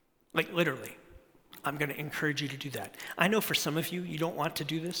 Like literally, I'm going to encourage you to do that. I know for some of you, you don't want to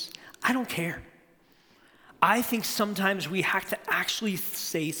do this. I don't care. I think sometimes we have to actually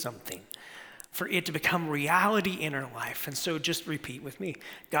say something for it to become reality in our life. And so just repeat with me.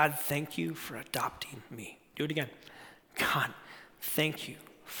 God, thank you for adopting me. Do it again. God, thank you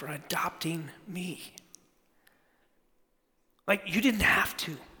for adopting me. Like you didn't have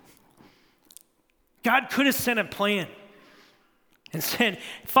to. God could have sent a plan and said,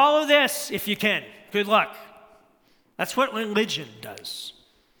 follow this if you can. Good luck. That's what religion does.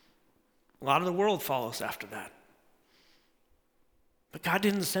 A lot of the world follows after that. But God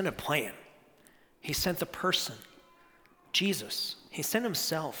didn't send a plan. He sent the person, Jesus. He sent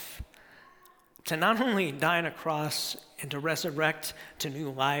himself to not only die on a cross and to resurrect to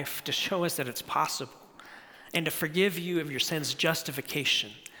new life, to show us that it's possible, and to forgive you of your sins, justification,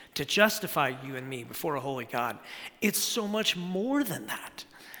 to justify you and me before a holy God. It's so much more than that.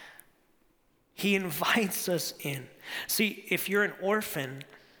 He invites us in. See, if you're an orphan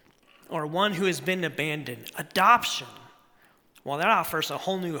or one who has been abandoned, adoption, well, that offers a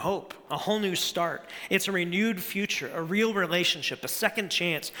whole new hope, a whole new start. It's a renewed future, a real relationship, a second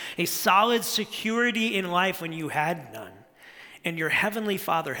chance, a solid security in life when you had none. And your heavenly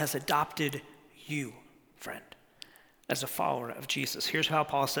Father has adopted you, friend, as a follower of Jesus. Here's how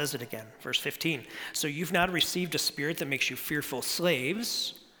Paul says it again, verse 15. So you've not received a spirit that makes you fearful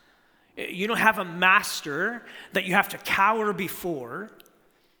slaves. You don't have a master that you have to cower before.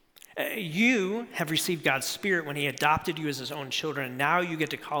 You have received God's Spirit when he adopted you as his own children, and now you get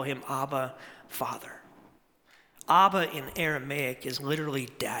to call him Abba, Father. Abba in Aramaic is literally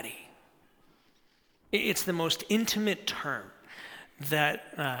daddy. It's the most intimate term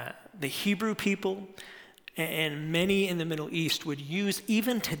that the Hebrew people and many in the Middle East would use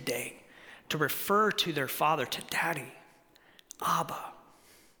even today to refer to their father, to daddy, Abba.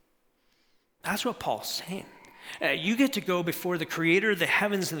 That's what Paul's saying. You get to go before the Creator of the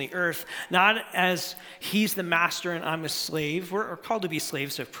heavens and the earth, not as he's the master and I'm a slave. We're called to be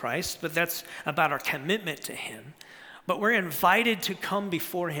slaves of Christ, but that's about our commitment to him. But we're invited to come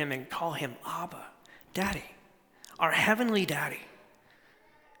before him and call him Abba, Daddy, our heavenly Daddy,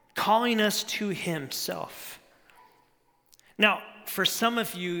 calling us to himself. Now, for some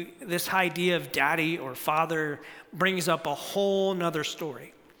of you, this idea of daddy or father brings up a whole nother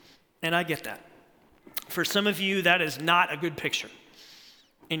story, and I get that. For some of you, that is not a good picture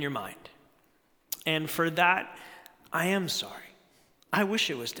in your mind. And for that, I am sorry. I wish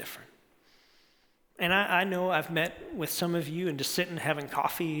it was different. And I know I've met with some of you and just sitting having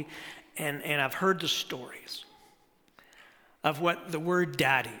coffee, and I've heard the stories of what the word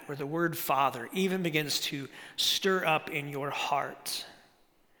daddy or the word father even begins to stir up in your heart.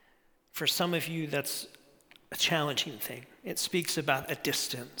 For some of you, that's a challenging thing. It speaks about a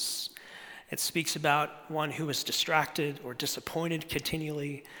distance. It speaks about one who is distracted or disappointed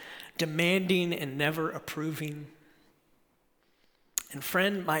continually, demanding and never approving. And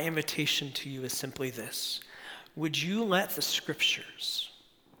friend, my invitation to you is simply this. Would you let the scriptures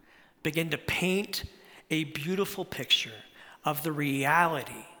begin to paint a beautiful picture of the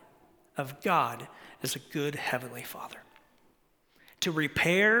reality of God as a good heavenly Father? To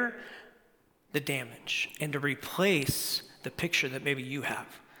repair the damage and to replace the picture that maybe you have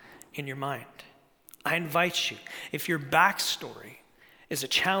in your mind. I invite you, if your backstory is a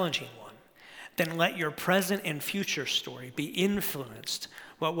challenging one, then let your present and future story be influenced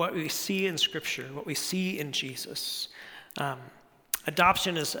by what we see in Scripture, what we see in Jesus.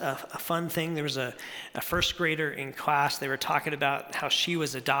 Adoption is a fun thing. There was a first grader in class. They were talking about how she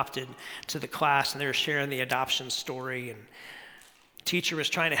was adopted to the class, and they were sharing the adoption story. And the teacher was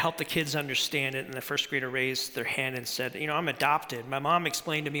trying to help the kids understand it, and the first grader raised their hand and said, I'm adopted. My mom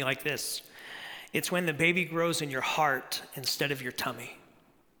explained to me like this. It's when the baby grows in your heart instead of your tummy.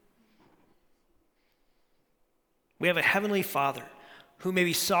 We have a heavenly Father who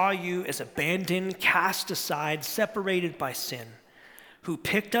maybe saw you as abandoned, cast aside, separated by sin, who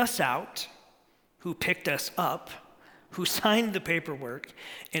picked us out, who picked us up, who signed the paperwork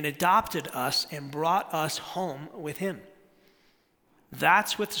and adopted us and brought us home with him.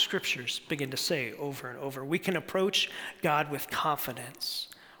 That's what the scriptures begin to say over and over. We can approach God with confidence.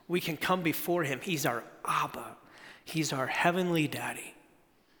 We can come before him. He's our Abba. He's our heavenly daddy.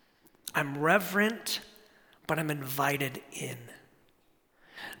 I'm reverent, but I'm invited in.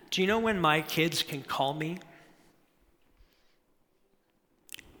 Do you know when my kids can call me?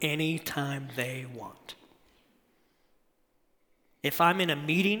 Anytime they want. If I'm in a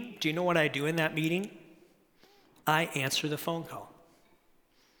meeting, do you know what I do in that meeting? I answer the phone call.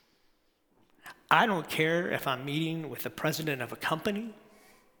 I don't care if I'm meeting with the president of a company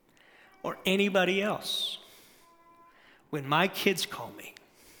or anybody else. When my kids call me,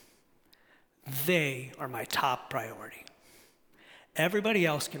 they are my top priority. Everybody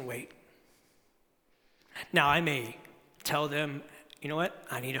else can wait. Now, I may tell them, you know what,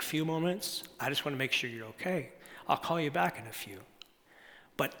 I need a few moments. I just want to make sure you're okay. I'll call you back in a few.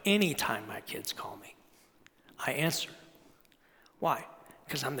 But anytime my kids call me, I answer. Why?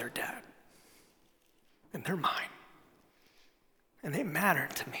 Because I'm their dad. And they're mine. And they matter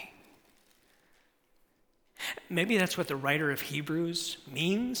to me. Maybe that's what the writer of Hebrews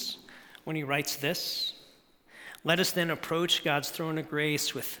means when he writes this. Let us then approach God's throne of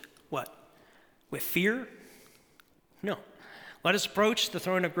grace with what? With fear? No. Let us approach the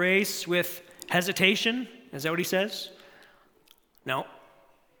throne of grace with hesitation. Is that what he says? No.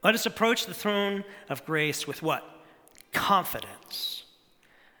 Let us approach the throne of grace with what? Confidence.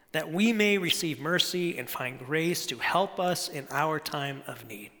 That we may receive mercy and find grace to help us in our time of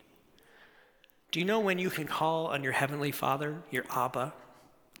need. Do you know when you can call on your heavenly Father, your Abba?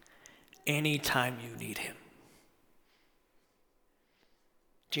 Anytime you need him.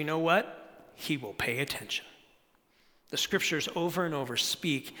 Do you know what? He will pay attention. The scriptures over and over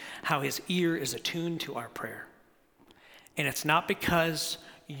speak how his ear is attuned to our prayer. And it's not because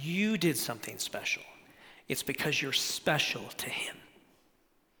you did something special. It's because you're special to him.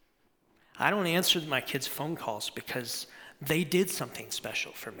 I don't answer my kids' phone calls because they did something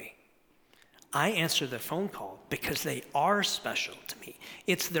special for me. I answer the phone call because they are special to me.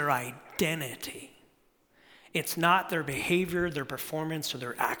 It's their identity. It's not their behavior, their performance, or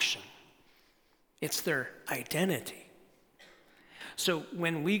their action. It's their identity. So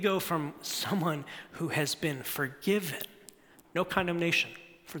when we go from someone who has been forgiven, no condemnation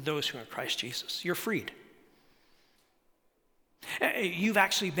for those who are in Christ Jesus, you're freed. You've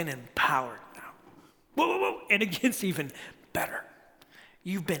actually been empowered now. Whoa. And it gets even better.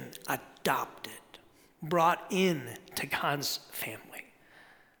 You've been adopted, brought in to God's family.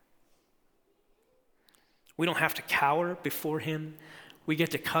 We don't have to cower before him. We get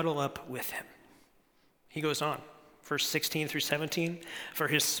to cuddle up with him. He goes on, verse 16 through 17. For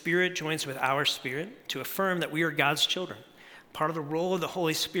his spirit joins with our spirit to affirm that we are God's children. Part of the role of the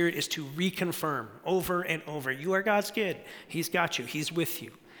Holy Spirit is to reconfirm over and over. You are God's kid. He's got you. He's with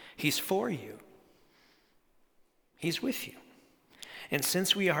you. He's for you. He's with you. And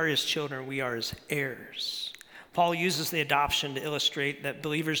since we are his children, we are his heirs. Paul uses the adoption to illustrate that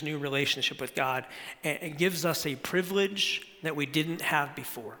believers' new relationship with God and gives us a privilege that we didn't have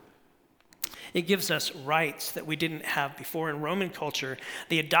before. It gives us rights that we didn't have before. In Roman culture,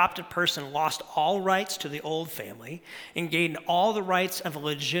 the adopted person lost all rights to the old family and gained all the rights of a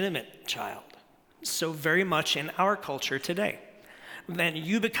legitimate child. So very much in our culture today. Then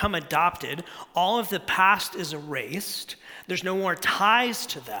you become adopted, all of the past is erased, there's no more ties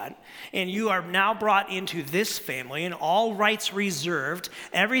to that, and you are now brought into this family and all rights reserved.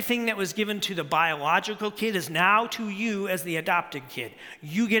 Everything that was given to the biological kid is now to you as the adopted kid.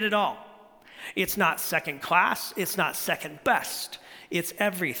 You get it all. It's not second class, it's not second best, it's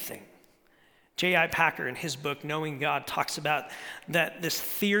everything. J.I. Packer, in his book, Knowing God, talks about that this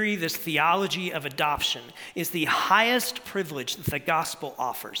theory, this theology of adoption is the highest privilege that the gospel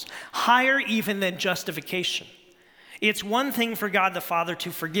offers, higher even than justification. It's one thing for God the Father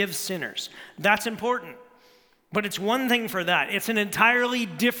to forgive sinners. That's important. But it's one thing for that. It's an entirely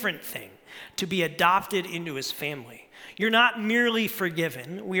different thing to be adopted into his family. You're not merely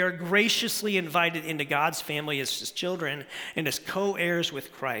forgiven. We are graciously invited into God's family as his children and as co-heirs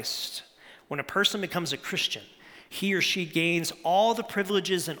with Christ. When a person becomes a Christian, he or she gains all the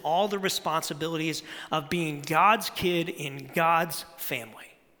privileges and all the responsibilities of being God's kid in God's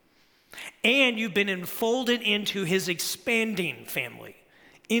family. And you've been enfolded into his expanding family,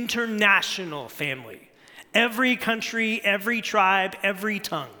 international family. Every country, every tribe, every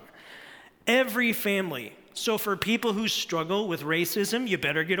tongue, every family So for people who struggle with racism, you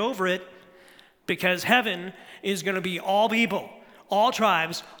better get over it, because heaven is going to be all people, all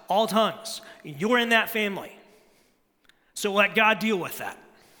tribes, all tongues. You're in that family. So let God deal with that,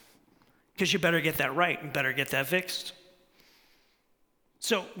 because you better get that right and better get that fixed.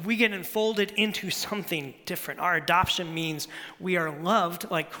 So we get enfolded into something different. Our adoption means we are loved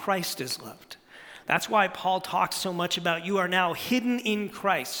like Christ is loved. That's why Paul talks so much about you are now hidden in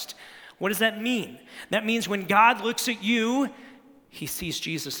Christ. What does that mean? That means when God looks at you, he sees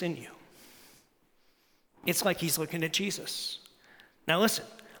Jesus in you. It's like he's looking at Jesus. Now listen,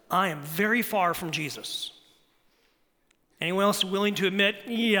 I am very far from Jesus. Anyone else willing to admit,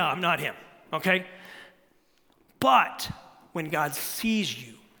 yeah, I'm not him, okay? But when God sees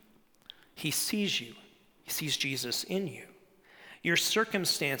you, he sees you. He sees Jesus in you. Your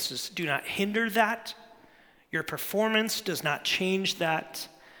circumstances do not hinder that. Your performance does not change that.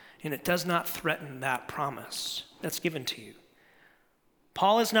 And it does not threaten that promise that's given to you.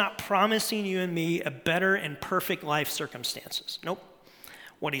 Paul is not promising you and me a better and perfect life circumstances. Nope.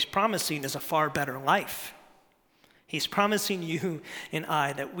 What he's promising is a far better life. He's promising you and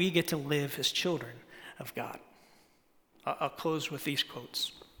I that we get to live as children of God. I'll close with these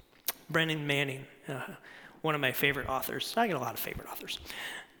quotes. Brennan Manning, one of my favorite authors. I get a lot of favorite authors.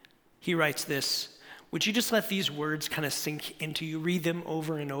 He writes this: would you just let these words kind of sink into you? Read them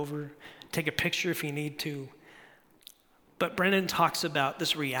over and over. Take a picture if you need to. But Brennan talks about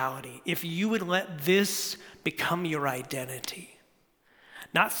this reality. If you would let this become your identity,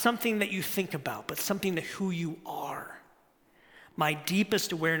 not something that you think about, but something that who you are. My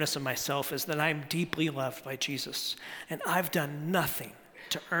deepest awareness of myself is that I am deeply loved by Jesus, and I've done nothing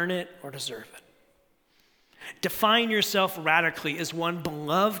to earn it or deserve it. Define yourself radically as one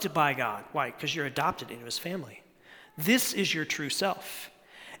beloved by God. Why? Because you're adopted into his family. This is your true self.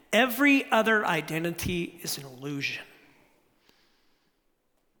 Every other identity is an illusion.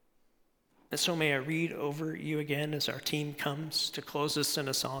 And so may I read over you again as our team comes to close us in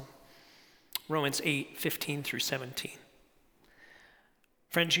a song. Romans 8:15 through 17.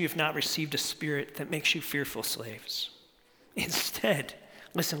 Friends, you have not received a spirit that makes you fearful slaves. Instead,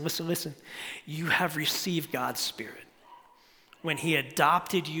 listen. You have received God's Spirit when he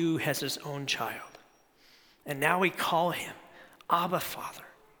adopted you as his own child. And now we call him Abba, Father.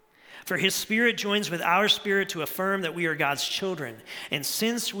 For his Spirit joins with our spirit to affirm that we are God's children. And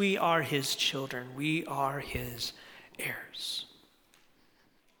since we are his children, we are his heirs.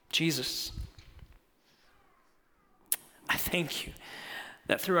 Jesus, I thank you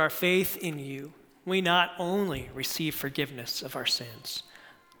that through our faith in you, we not only receive forgiveness of our sins,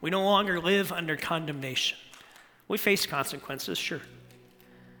 we no longer live under condemnation. We face consequences, sure.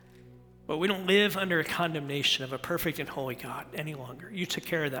 But we don't live under a condemnation of a perfect and holy God any longer. You took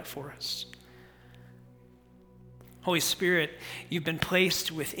care of that for us. Holy Spirit, you've been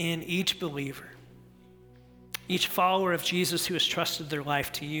placed within each believer, each follower of Jesus who has trusted their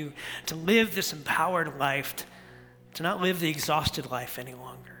life to you, to live this empowered life, to not live the exhausted life any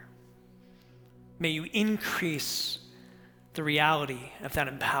longer. May you increase the reality of that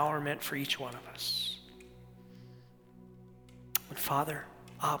empowerment for each one of us. And Father,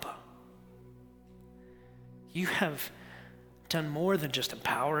 Abba, you have done more than just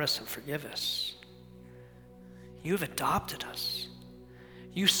empower us and forgive us. You have adopted us.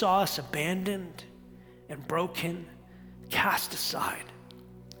 You saw us abandoned and broken, cast aside,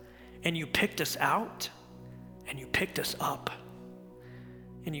 and you picked us out, and you picked us up,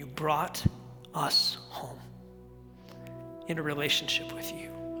 and you brought us home in a relationship with you.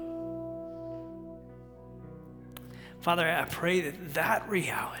 Father, I pray that that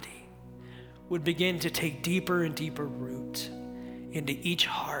reality would begin to take deeper and deeper root into each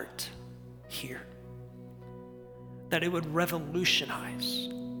heart here. That it would revolutionize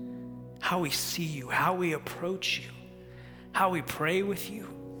how we see you, how we approach you, how we pray with you,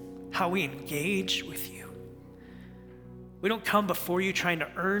 how we engage with you. We don't come before you trying to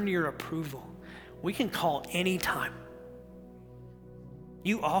earn your approval. We can call anytime.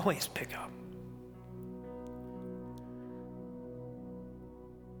 You always pick up.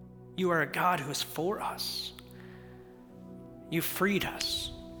 You are a God who is for us. You've freed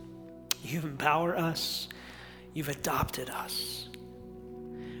us. You've empowered us. You've adopted us.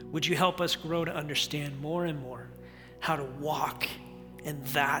 Would you help us grow to understand more and more how to walk in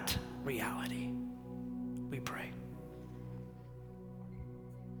that reality? We pray.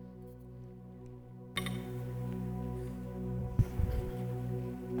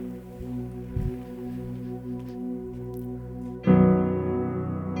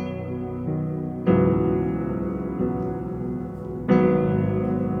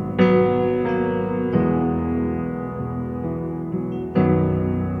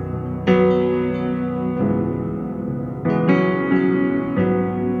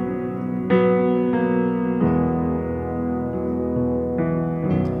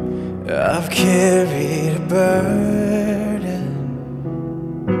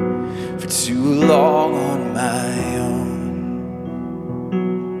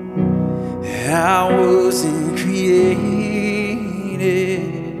 I wasn't created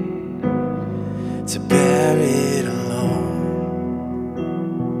to bear it alone.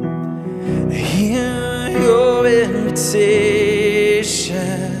 Hear your invitation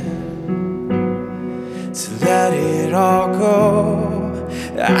to let it all go.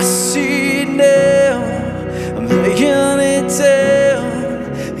 I see it now, I'm laying it down,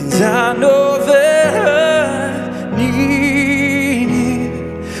 and I know that I need it.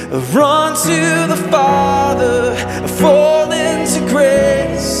 I run to the Father, I fall into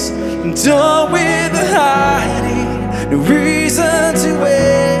grace. I'm done with the hiding, no reason to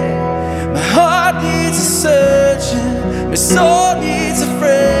wait. My heart needs a surgeon, my soul needs a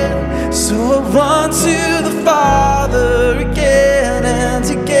friend. So I run to the Father again and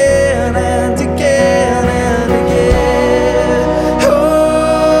again and again and again. Oh,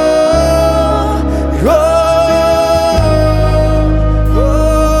 oh, oh.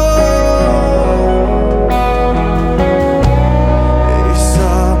 You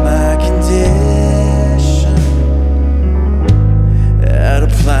saw my condition, had a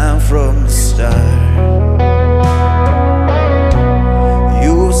plan from the start.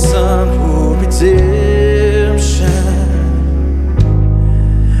 Your son for redemption,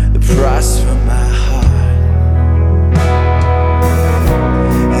 the price for my heart.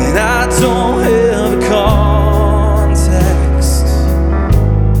 And I don't have a context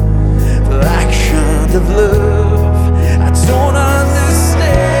for that kind of love. I don't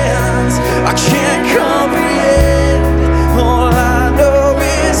understand, I can't comprehend. All I know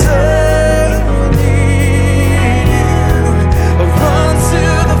is I need you. I run to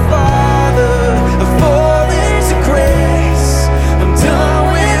the Father, I fall into grace. I'm done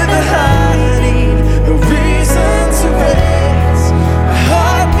with the hiding, no reason to wait. My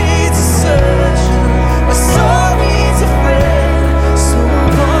heart needs a surgeon, my soul needs a friend. So I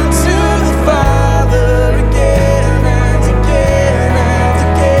run to the Father again and again and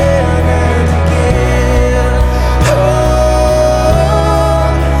again and again. Oh,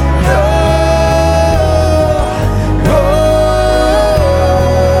 oh,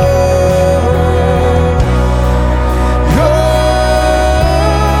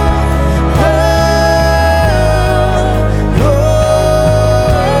 oh,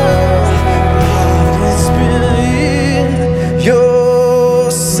 it's been in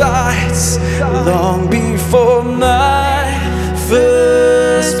your sights long before my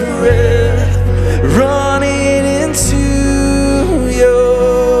first breath, running into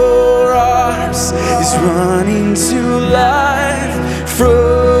your arms is running to life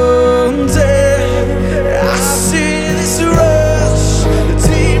from death. I see this rush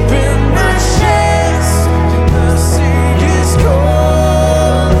deep in my chest. Mercy is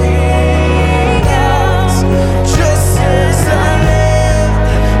calling out, just as I am.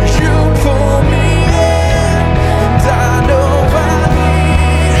 You pull me in, and I know I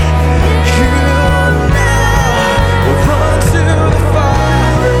need you now. Run to the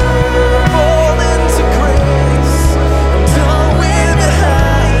Father, fall into grace. I'm done with the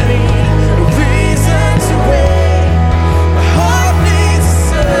hiding, no reason to wait. My heart needs a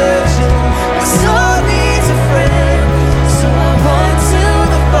surgeon, my soul needs a friend. So I run to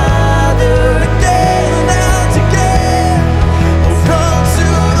the Father again and again. I run to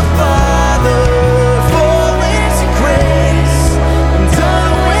the Father, fall into grace. I'm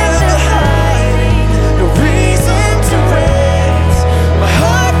done with the hiding, no reason to wait. My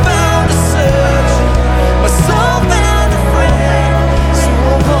heart found a surgeon, my soul found a friend. So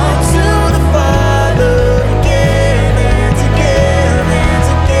I run to the Father again and again and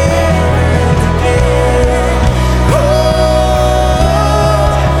again and again. Oh,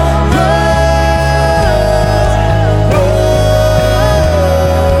 oh, oh,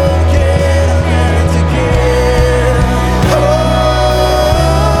 again and again. Oh,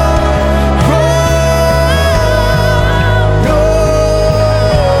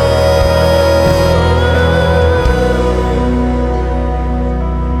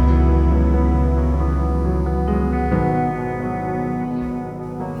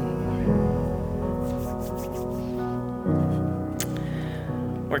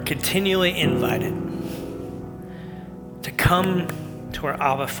 We're continually invited to come to our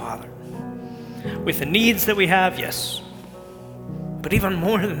Abba Father with the needs that we have, yes, but even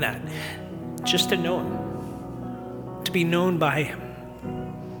more than that, just to know Him, to be known by Him,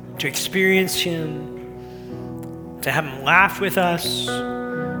 to experience Him, to have Him laugh with us,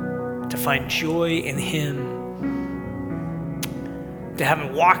 to find joy in Him, to have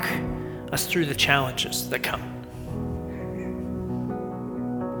Him walk us through the challenges that come.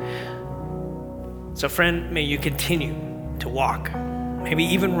 So friend, may you continue to walk, maybe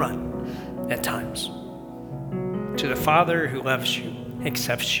even run, at times. To the Father who loves you,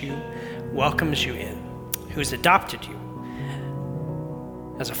 accepts you, welcomes you in, who's adopted you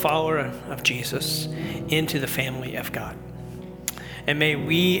as a follower of Jesus into the family of God. And may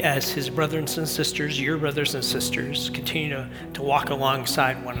we, as his brothers and sisters, your brothers and sisters, continue to walk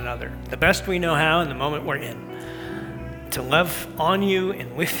alongside one another, the best we know how in the moment we're in, to love on you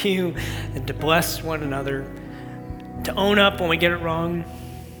and with you, and to bless one another, to own up when we get it wrong,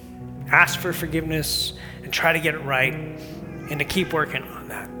 ask for forgiveness, and try to get it right, and to keep working on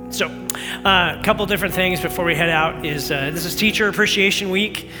that. So, a couple different things before we head out is this is Teacher Appreciation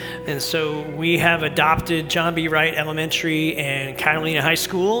Week, and so we have adopted John B. Wright Elementary and Catalina High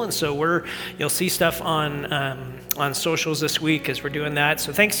School, and so you'll see stuff on socials this week as we're doing that.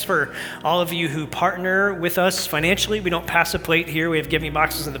 So thanks for all of you who partner with us financially. We don't pass a plate here. We have giving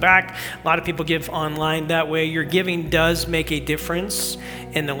boxes in the back. A lot of people give online that way. Your giving does make a difference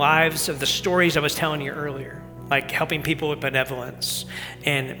in the lives of the stories I was telling you earlier, like helping people with benevolence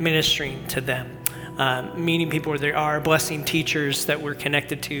and ministering to them, meeting people where they are, blessing teachers that we're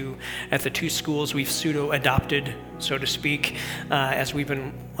connected to at the two schools we've pseudo-adopted, so to speak, as we've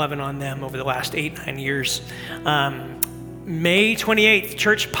been loving on them over the last 8-9 years. May 28th,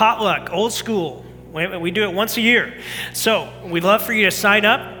 church potluck, old school. We do it once a year. So we'd love for you to sign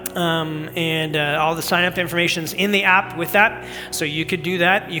up. And all the sign-up information's in the app with that, so you could do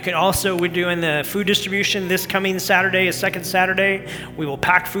that. You could also, we're doing the food distribution this coming Saturday, a second Saturday. We will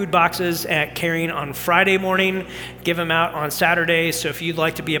pack food boxes at Caring on Friday morning, give them out on Saturday. So if you'd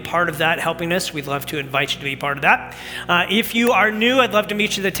like to be a part of that, helping us, we'd love to invite you to be part of that. If you are new, I'd love to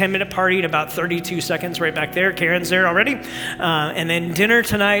meet you at the 10-minute party in about 32 seconds right back there. Karen's there already. And then dinner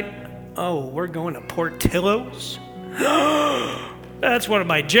tonight. Oh, we're going to Portillo's. That's one of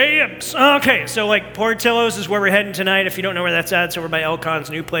my jams. Okay, so like Portillo's is where we're heading tonight. If you don't know where that's at, it's over by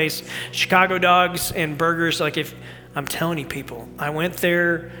Elcon's new place. Chicago dogs and burgers. Like I'm telling you people, I went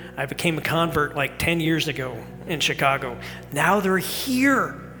there. I became a convert like 10 years ago in Chicago. Now they're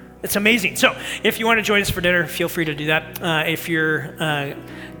here. It's amazing. So if you want to join us for dinner, feel free to do that. If you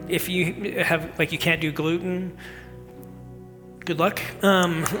have, like, you can't do gluten, good luck.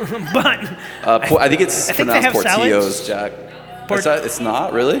 But I think it's pronounced Portillo's, salads. Jack. It's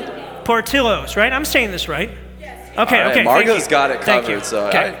not, really? Portillo's, right? I'm saying this right? Yes. Okay, right, okay. Margot's got it covered, you. so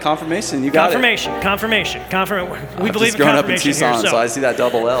okay. Confirmation, you got confirmation. it. Confirmation. We I'm believe just in growing up in confirmation Tucson, here. so I see that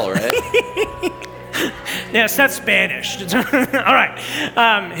double L, right? Yes, that's Spanish. All right.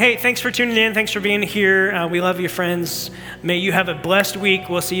 Hey, thanks for tuning in. Thanks for being here. We love you, friends. May you have a blessed week.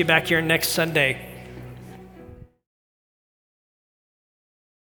 We'll see you back here next Sunday.